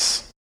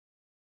 times,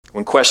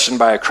 when questioned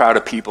by a crowd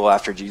of people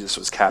after Jesus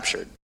was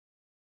captured.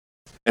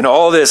 And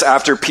all this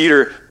after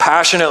Peter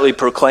passionately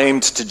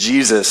proclaimed to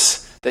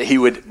Jesus that he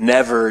would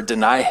never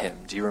deny him.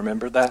 Do you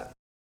remember that?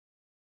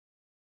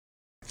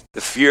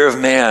 The fear of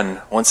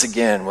man, once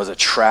again, was a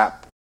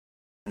trap,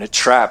 and it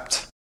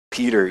trapped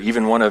Peter,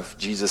 even one of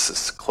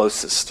Jesus'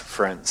 closest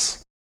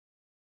friends.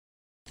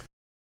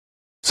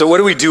 So what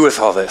do we do with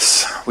all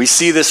this? We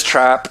see this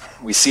trap.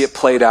 We see it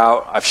played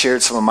out. I've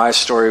shared some of my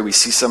story. We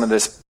see some of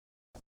this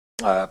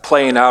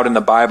playing out in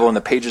the Bible, in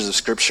the pages of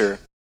Scripture.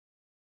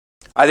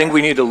 I think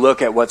we need to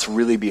look at what's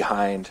really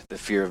behind the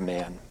fear of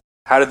man.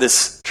 How did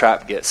this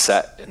trap get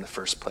set in the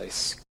first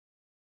place?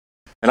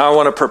 And I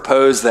want to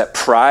propose that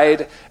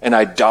pride and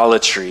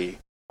idolatry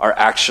are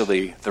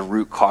actually the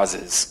root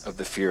causes of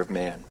the fear of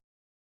man.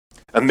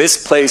 A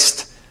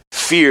misplaced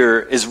fear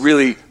is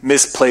really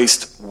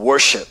misplaced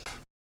worship.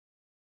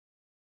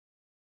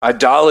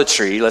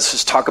 Idolatry, let's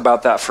just talk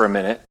about that for a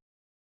minute.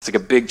 It's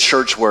like a big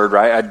church word,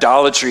 right?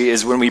 Idolatry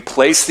is when we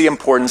place the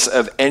importance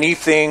of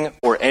anything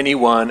or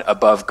anyone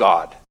above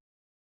God.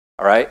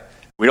 All right?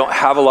 We don't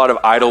have a lot of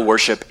idol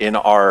worship in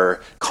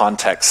our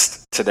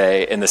context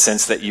today in the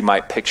sense that you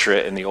might picture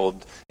it in the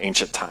old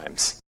ancient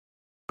times.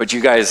 But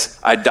you guys,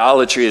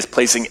 idolatry is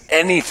placing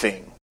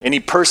anything, any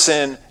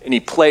person, any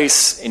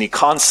place, any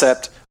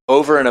concept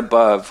over and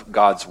above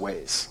God's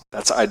ways.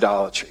 That's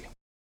idolatry.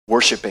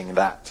 Worshiping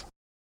that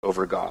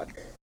over God.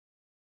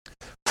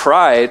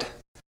 Pride,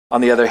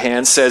 on the other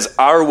hand, says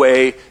our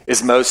way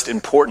is most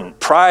important.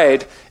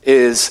 Pride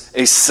is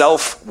a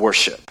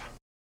self-worship.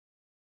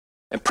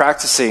 And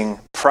practicing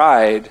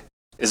pride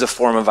is a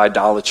form of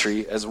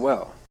idolatry as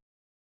well.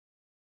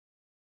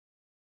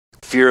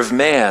 Fear of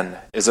man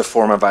is a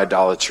form of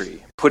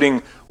idolatry,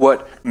 putting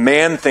what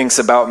man thinks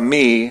about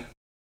me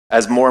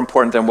as more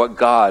important than what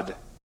God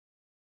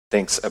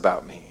thinks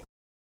about me.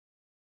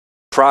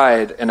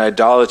 Pride and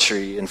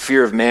idolatry and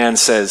fear of man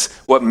says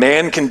what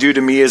man can do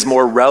to me is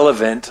more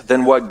relevant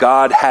than what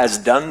God has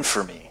done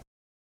for me.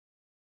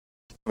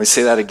 Let me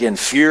say that again.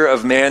 Fear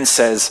of man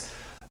says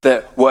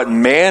that what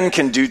man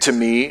can do to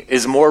me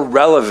is more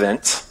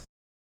relevant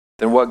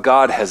than what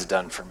God has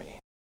done for me.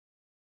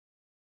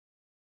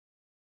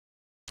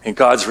 And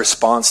God's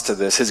response to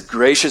this, his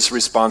gracious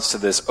response to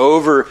this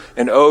over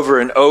and over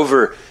and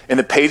over in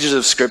the pages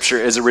of Scripture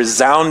is a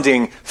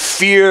resounding,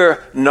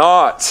 fear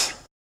not.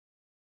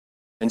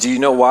 And do you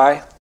know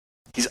why?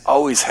 He's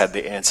always had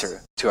the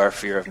answer to our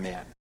fear of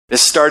man.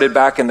 This started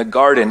back in the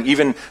garden,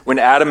 even when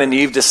Adam and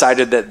Eve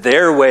decided that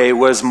their way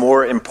was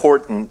more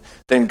important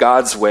than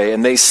God's way,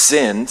 and they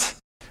sinned,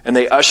 and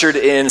they ushered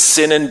in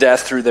sin and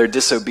death through their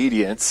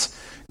disobedience.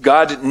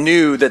 God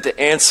knew that the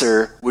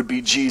answer would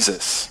be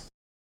Jesus,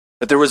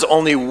 that there was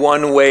only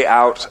one way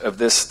out of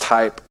this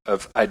type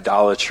of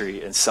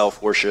idolatry and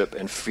self-worship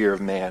and fear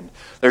of man.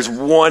 There's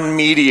one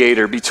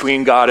mediator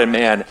between God and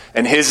man,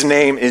 and his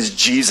name is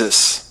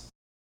Jesus.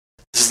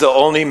 This is the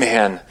only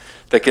man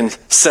that can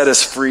set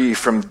us free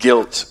from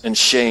guilt and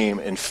shame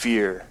and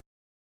fear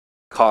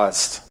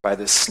caused by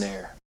this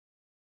snare.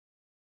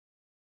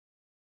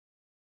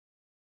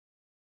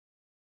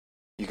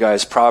 You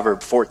guys,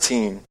 Proverbs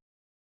 14,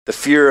 the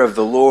fear of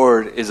the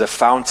Lord is a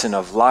fountain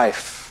of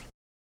life.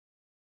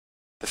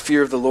 The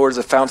fear of the Lord is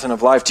a fountain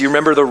of life. Do you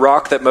remember the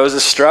rock that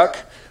Moses struck?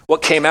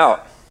 What came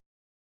out?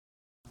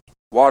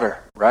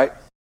 Water, right?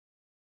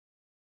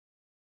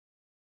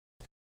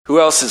 Who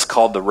else is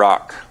called the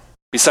rock?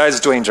 Besides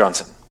Dwayne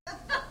Johnson.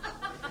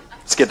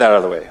 Let's get that out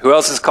of the way. Who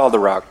else is called the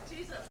rock?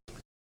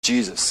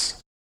 Jesus.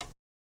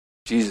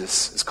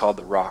 Jesus is called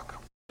the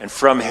rock. And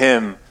from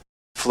him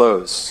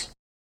flows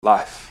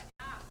life,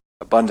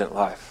 abundant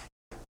life.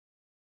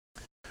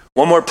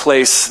 One more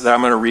place that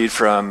I'm going to read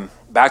from,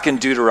 back in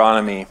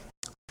Deuteronomy,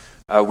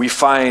 we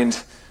find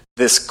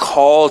this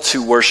call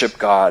to worship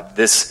God,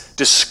 this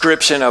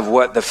description of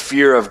what the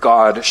fear of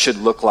God should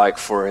look like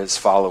for his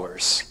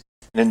followers.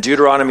 And in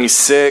Deuteronomy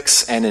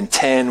 6 and in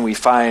 10, we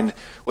find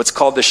what's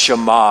called the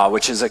Shema,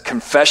 which is a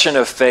confession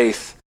of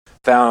faith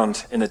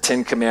found in the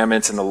Ten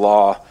Commandments and the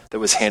law that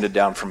was handed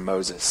down from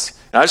Moses.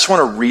 And I just want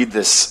to read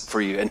this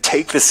for you and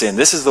take this in.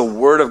 This is the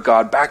word of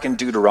God back in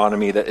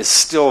Deuteronomy that is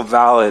still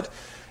valid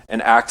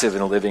and active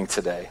and living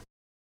today.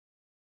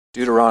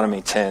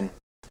 Deuteronomy 10.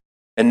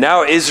 And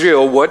now,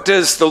 Israel, what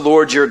does the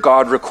Lord your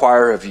God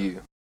require of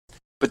you?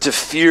 But to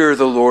fear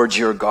the Lord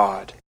your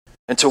God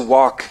and to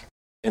walk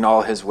in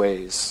all his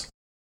ways,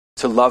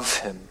 to love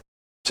him,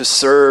 to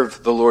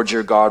serve the Lord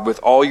your God with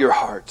all your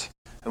heart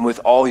and with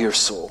all your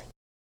soul,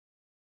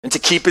 and to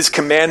keep his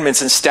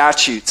commandments and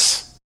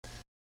statutes,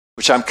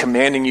 which I'm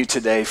commanding you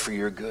today for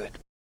your good.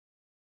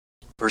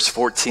 Verse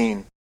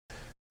 14,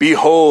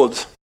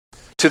 behold,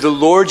 to the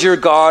Lord your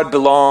God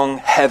belong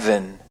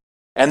heaven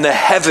and the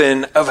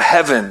heaven of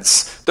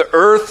heavens, the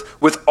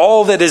earth with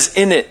all that is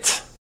in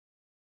it.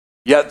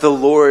 Yet the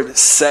Lord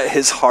set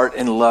his heart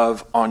in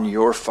love on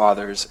your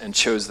fathers and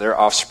chose their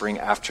offspring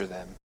after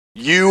them,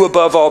 you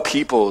above all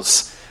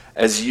peoples,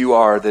 as you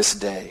are this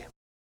day.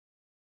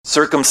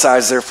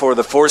 Circumcise, therefore,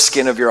 the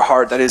foreskin of your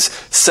heart, that is,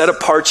 set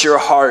apart your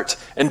heart,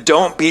 and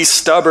don't be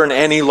stubborn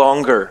any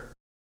longer.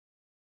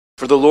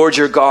 For the Lord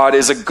your God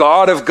is a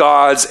God of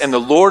gods and the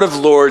Lord of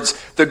lords,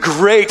 the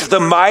great, the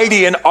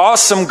mighty, and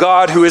awesome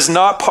God who is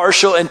not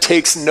partial and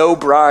takes no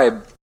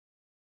bribe.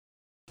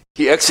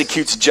 He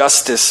executes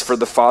justice for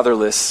the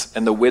fatherless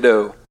and the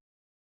widow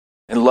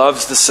and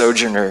loves the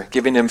sojourner,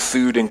 giving him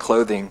food and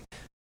clothing.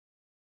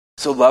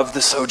 So love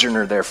the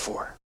sojourner,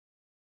 therefore.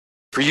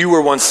 For you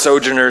were once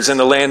sojourners in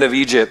the land of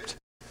Egypt.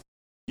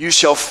 You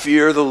shall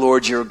fear the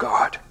Lord your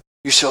God.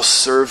 You shall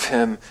serve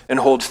him and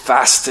hold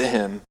fast to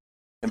him,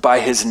 and by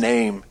his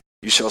name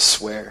you shall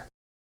swear.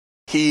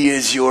 He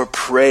is your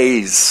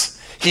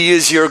praise. He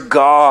is your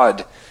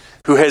God,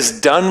 who has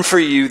done for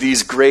you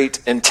these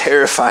great and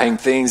terrifying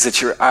things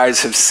that your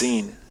eyes have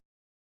seen.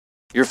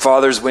 Your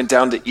fathers went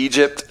down to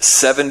Egypt,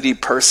 70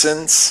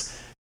 persons,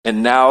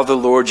 And now the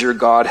Lord your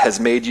God has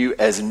made you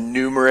as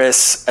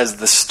numerous as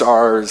the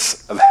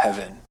stars of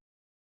heaven.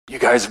 You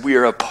guys, we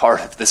are a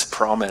part of this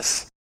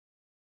promise.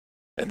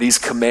 And these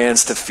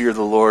commands to fear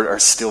the Lord are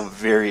still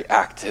very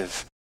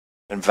active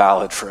and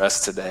valid for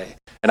us today.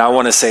 And I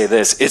want to say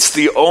this, it's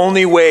the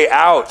only way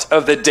out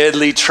of the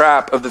deadly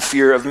trap of the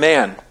fear of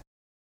man.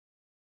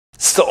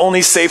 It's the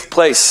only safe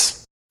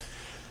place.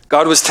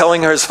 God was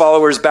telling his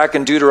followers back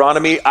in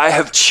Deuteronomy, I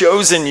have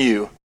chosen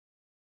you.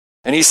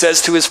 And he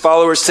says to his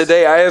followers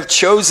today, I have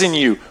chosen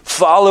you.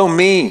 Follow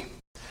me.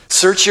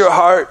 Search your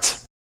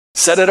heart.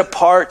 Set it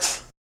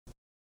apart.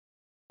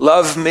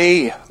 Love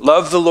me.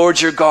 Love the Lord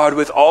your God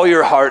with all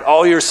your heart,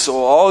 all your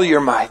soul, all your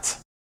might.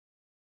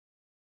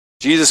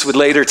 Jesus would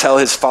later tell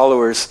his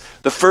followers,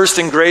 the first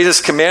and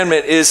greatest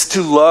commandment is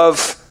to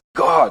love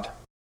God.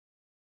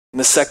 And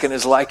the second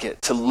is like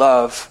it, to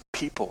love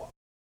people.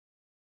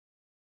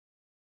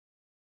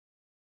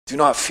 Do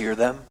not fear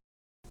them.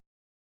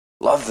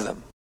 Love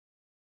them.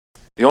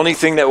 The only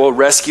thing that will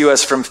rescue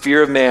us from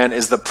fear of man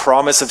is the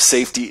promise of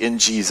safety in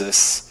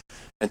Jesus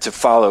and to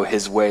follow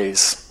his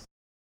ways.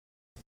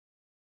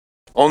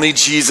 Only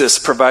Jesus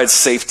provides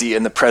safety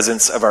in the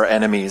presence of our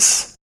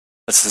enemies.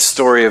 That's the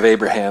story of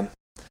Abraham.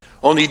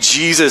 Only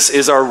Jesus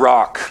is our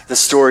rock, the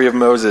story of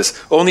Moses.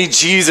 Only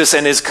Jesus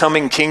and his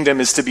coming kingdom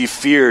is to be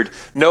feared.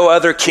 No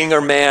other king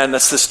or man,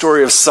 that's the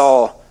story of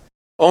Saul.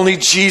 Only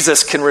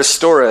Jesus can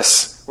restore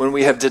us when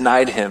we have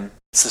denied him.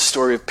 It's the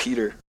story of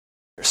Peter.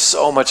 There's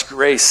so much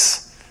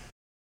grace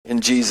in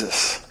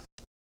Jesus.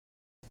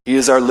 He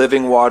is our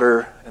living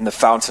water and the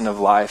fountain of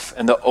life,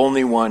 and the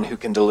only one who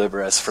can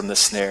deliver us from the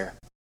snare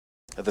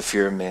of the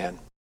fear of man.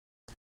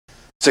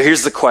 So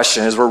here's the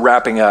question as we're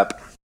wrapping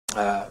up.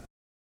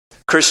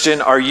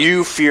 Christian, are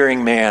you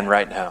fearing man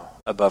right now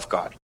above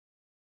God?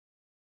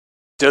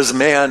 Does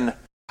man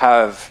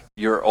have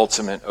your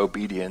ultimate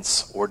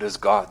obedience, or does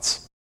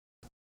God's?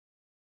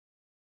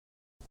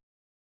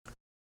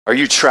 Are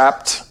you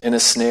trapped in a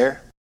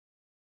snare?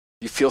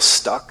 You feel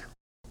stuck?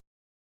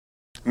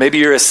 Maybe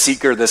you're a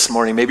seeker this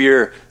morning. Maybe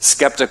you're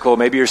skeptical.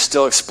 Maybe you're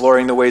still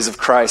exploring the ways of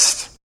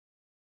Christ.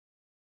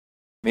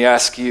 Let me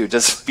ask you,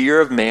 does fear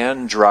of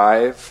man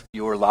drive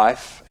your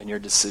life and your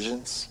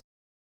decisions?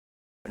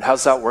 And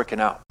how's that working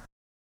out?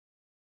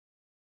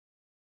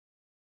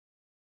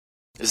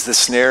 Is the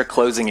snare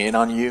closing in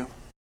on you?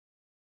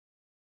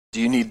 Do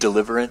you need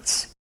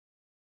deliverance?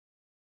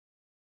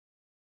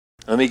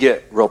 Let me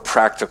get real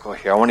practical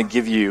here. I want to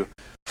give you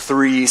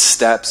 3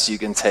 steps you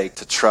can take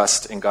to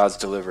trust in God's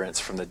deliverance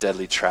from the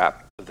deadly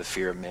trap of the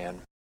fear of man.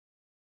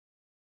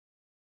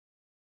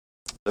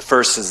 The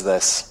first is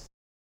this.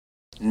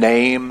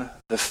 Name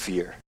the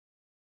fear.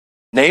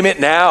 Name it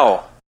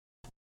now.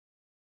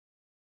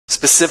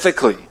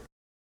 Specifically,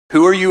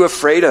 who are you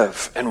afraid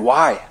of and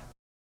why?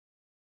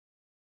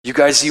 You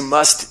guys, you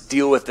must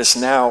deal with this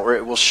now or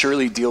it will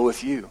surely deal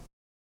with you.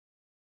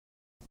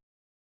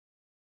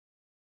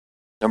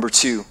 Number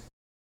 2,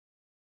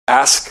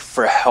 ask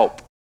for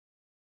help.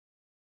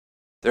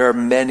 There are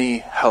many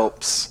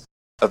helps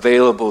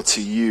available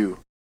to you.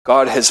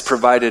 God has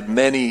provided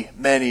many,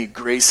 many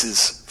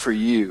graces for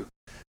you.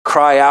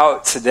 Cry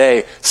out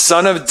today,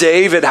 Son of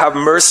David, have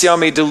mercy on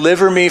me,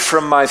 deliver me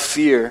from my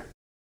fear.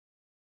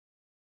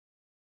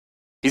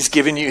 He's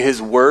given you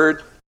his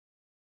word,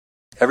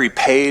 every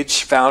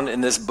page found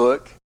in this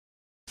book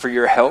for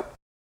your help.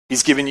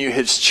 He's given you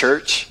his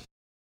church.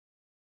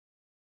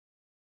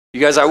 You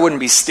guys, I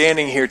wouldn't be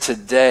standing here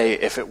today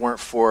if it weren't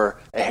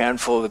for a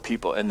handful of the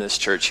people in this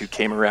church who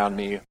came around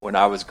me when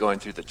I was going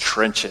through the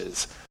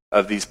trenches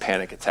of these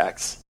panic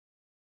attacks.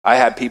 I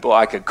had people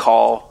I could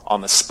call on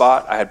the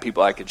spot. I had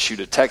people I could shoot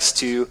a text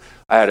to.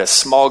 I had a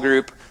small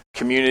group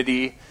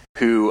community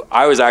who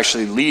I was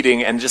actually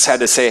leading and just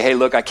had to say, hey,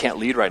 look, I can't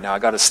lead right now. I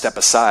got to step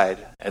aside.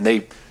 And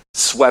they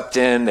swept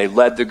in. They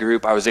led the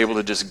group. I was able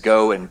to just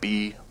go and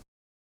be.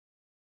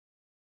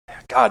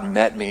 God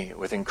met me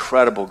with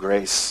incredible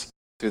grace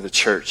through the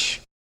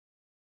church.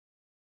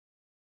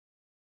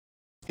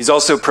 He's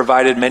also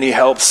provided many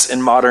helps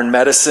in modern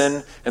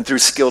medicine and through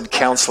skilled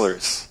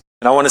counselors.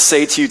 And I want to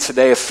say to you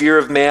today, if fear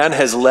of man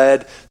has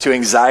led to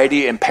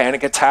anxiety and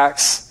panic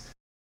attacks,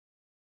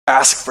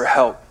 ask for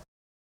help.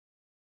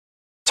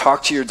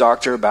 Talk to your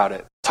doctor about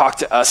it. Talk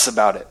to us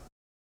about it.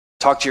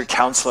 Talk to your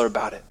counselor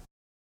about it.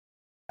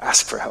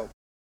 Ask for help.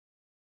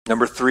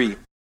 Number 3,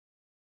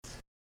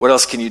 what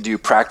else can you do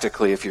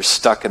practically if you're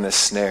stuck in this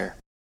snare?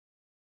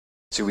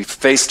 So we've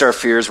faced our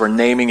fears, we're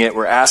naming it,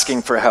 we're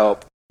asking for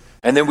help,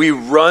 and then we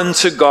run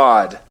to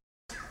God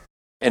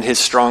and his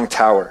strong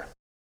tower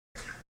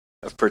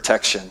of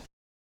protection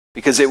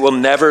because it will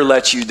never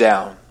let you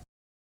down.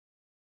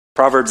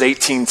 Proverbs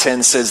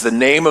 18:10 says, the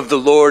name of the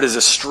Lord is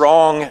a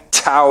strong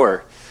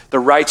tower. The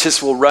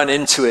righteous will run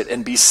into it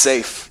and be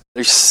safe.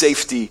 There's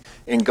safety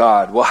in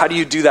God. Well, how do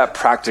you do that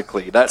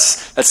practically? That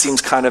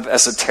seems kind of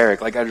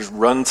esoteric. Like I just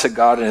run to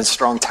God in his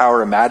strong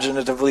tower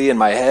imaginatively in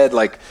my head.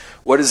 Like,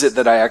 what is it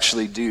that I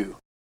actually do?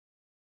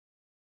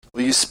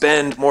 Well, you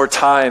spend more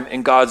time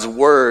in God's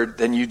word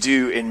than you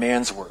do in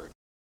man's word.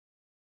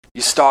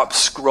 You stop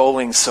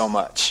scrolling so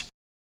much.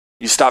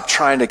 You stop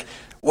trying to,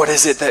 what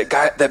is it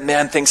that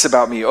man thinks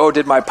about me? Oh,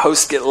 did my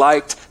post get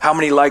liked? How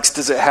many likes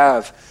does it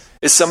have?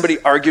 Is somebody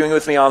arguing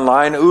with me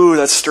online? Ooh,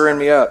 that's stirring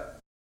me up.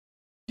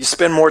 You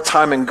spend more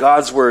time in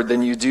God's word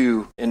than you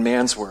do in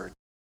man's word.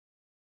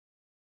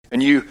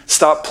 And you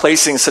stop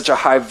placing such a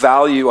high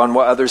value on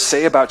what others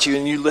say about you,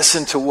 and you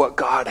listen to what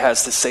God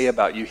has to say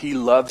about you. He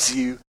loves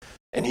you,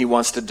 and he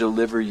wants to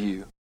deliver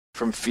you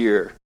from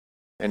fear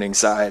and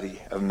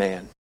anxiety of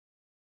man.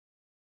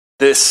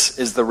 This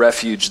is the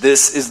refuge.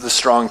 This is the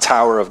strong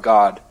tower of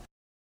God.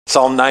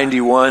 Psalm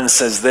 91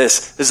 says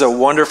this. This is a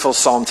wonderful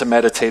psalm to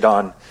meditate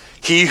on.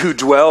 He who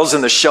dwells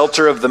in the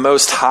shelter of the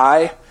Most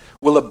High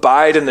will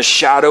abide in the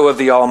shadow of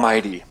the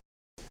Almighty.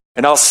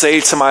 And I'll say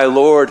to my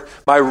Lord,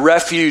 my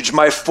refuge,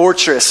 my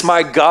fortress,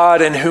 my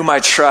God in whom I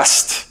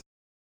trust.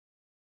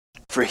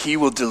 For he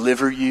will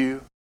deliver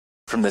you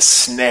from the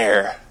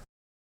snare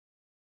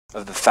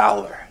of the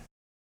fowler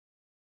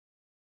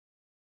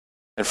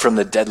and from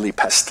the deadly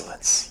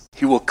pestilence.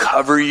 He will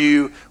cover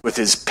you with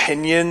his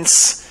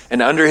pinions,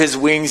 and under his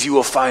wings you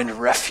will find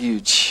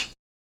refuge.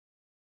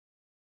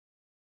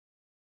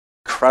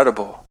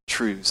 Incredible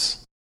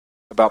truths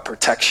about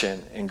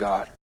protection in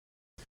God.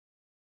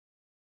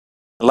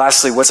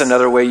 Lastly, what's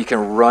another way you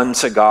can run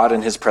to God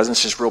in his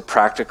presence, just real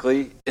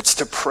practically? It's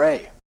to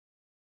pray.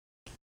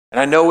 And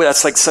I know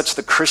that's like such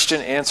the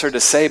Christian answer to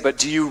say, but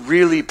do you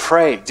really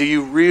pray? Do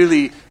you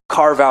really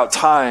carve out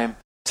time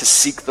to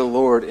seek the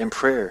Lord in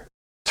prayer?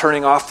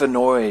 Turning off the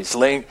noise,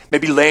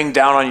 maybe laying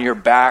down on your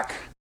back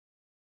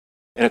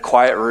in a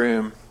quiet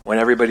room when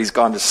everybody's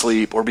gone to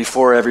sleep or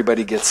before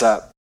everybody gets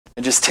up,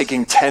 and just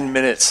taking 10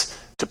 minutes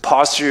to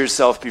posture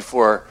yourself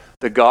before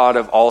the God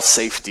of all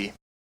safety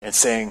and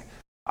saying,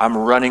 I'm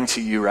running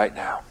to you right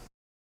now,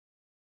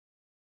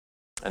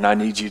 and I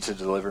need you to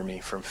deliver me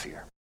from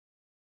fear.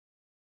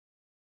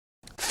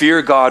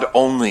 Fear God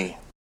only.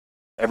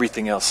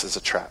 Everything else is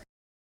a trap.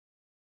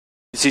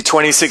 You see,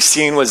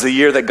 2016 was the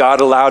year that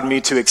God allowed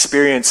me to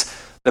experience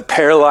the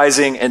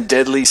paralyzing and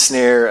deadly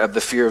snare of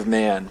the fear of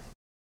man.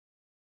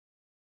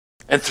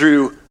 And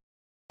through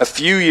a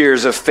few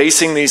years of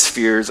facing these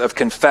fears, of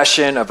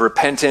confession, of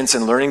repentance,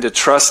 and learning to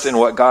trust in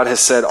what God has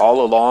said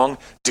all along,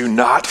 do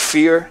not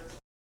fear.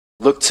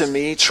 Look to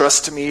me,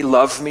 trust me,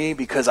 love me,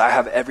 because I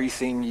have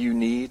everything you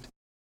need.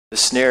 The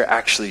snare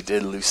actually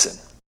did loosen.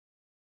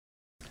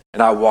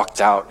 And I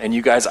walked out. And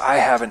you guys, I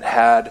haven't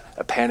had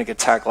a panic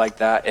attack like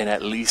that in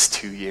at least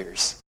 2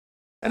 years.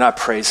 And I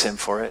praise him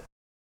for it.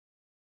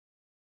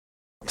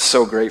 I'm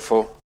so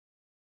grateful.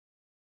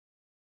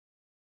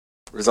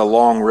 It was a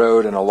long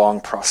road and a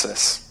long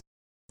process.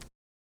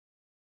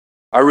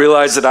 I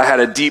realized that I had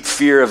a deep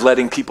fear of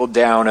letting people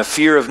down, a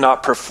fear of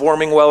not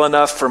performing well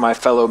enough for my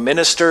fellow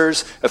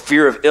ministers, a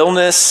fear of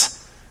illness.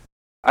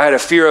 I had a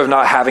fear of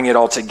not having it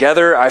all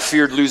together. I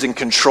feared losing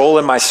control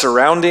in my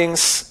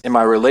surroundings, in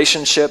my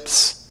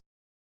relationships.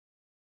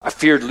 I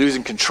feared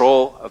losing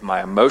control of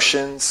my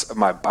emotions, of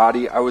my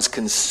body. I was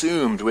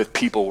consumed with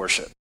people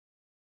worship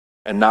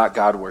and not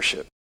God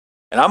worship.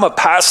 And I'm a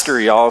pastor,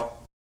 y'all.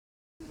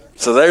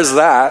 So there's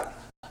that,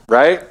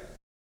 right?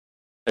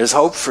 There's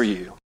hope for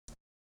you.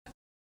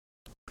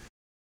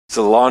 It's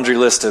a laundry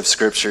list of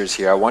scriptures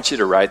here. I want you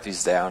to write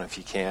these down if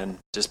you can,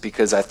 just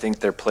because I think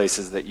they're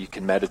places that you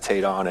can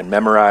meditate on and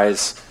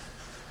memorize.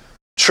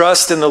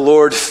 Trust in the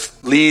Lord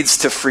leads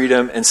to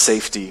freedom and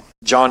safety.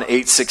 John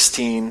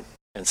 8:16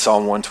 and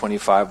Psalm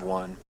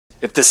 125:1.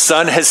 If the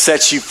Son has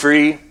set you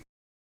free,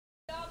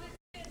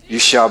 you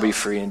shall be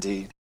free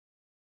indeed.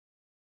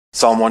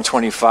 Psalm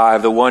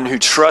 125, the one who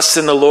trusts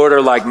in the Lord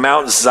are like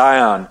Mount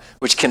Zion,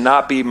 which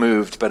cannot be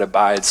moved but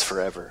abides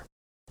forever.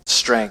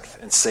 Strength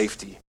and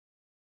safety.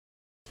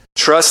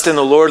 Trust in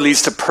the Lord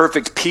leads to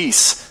perfect peace.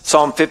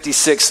 Psalm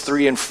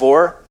 56:3 and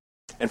 4,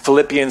 and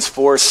Philippians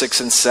 4:6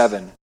 and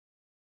 7.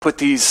 Put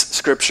these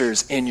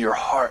scriptures in your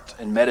heart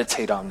and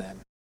meditate on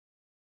them.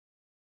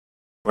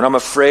 When I'm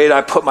afraid,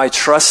 I put my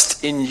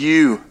trust in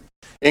you,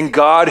 in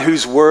God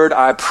whose word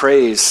I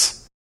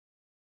praise.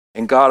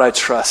 In God I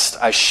trust,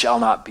 I shall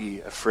not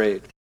be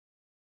afraid.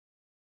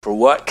 For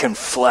what can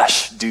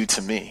flesh do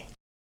to me?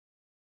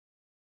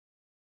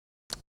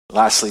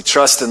 Lastly,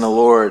 trust in the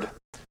Lord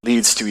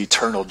leads to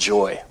eternal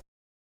joy.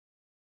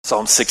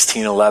 Psalm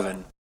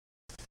 16:11.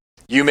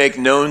 You make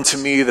known to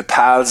me the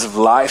paths of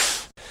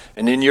life,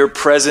 and in your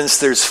presence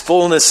there's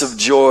fullness of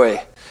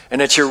joy,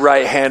 and at your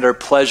right hand are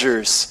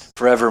pleasures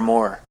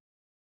forevermore.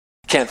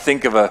 Can't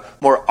think of a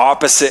more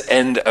opposite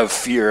end of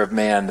fear of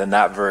man than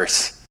that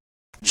verse.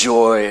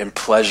 Joy and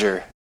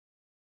pleasure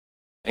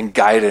and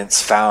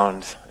guidance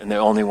found in the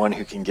only one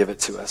who can give it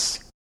to us.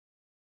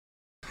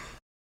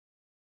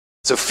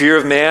 So fear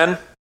of man,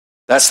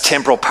 that's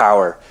temporal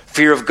power.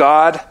 Fear of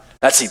God,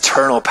 that's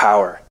eternal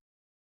power.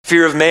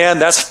 Fear of man,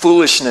 that's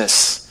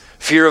foolishness.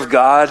 Fear of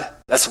God,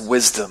 that's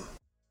wisdom.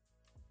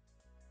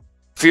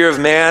 Fear of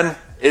man,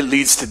 it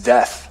leads to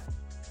death.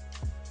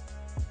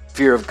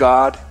 Fear of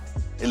God,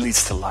 it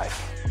leads to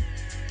life.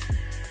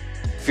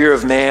 Fear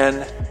of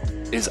man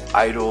is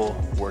idol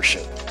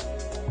worship.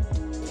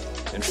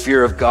 And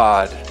fear of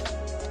God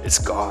is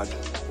God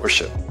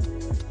worship.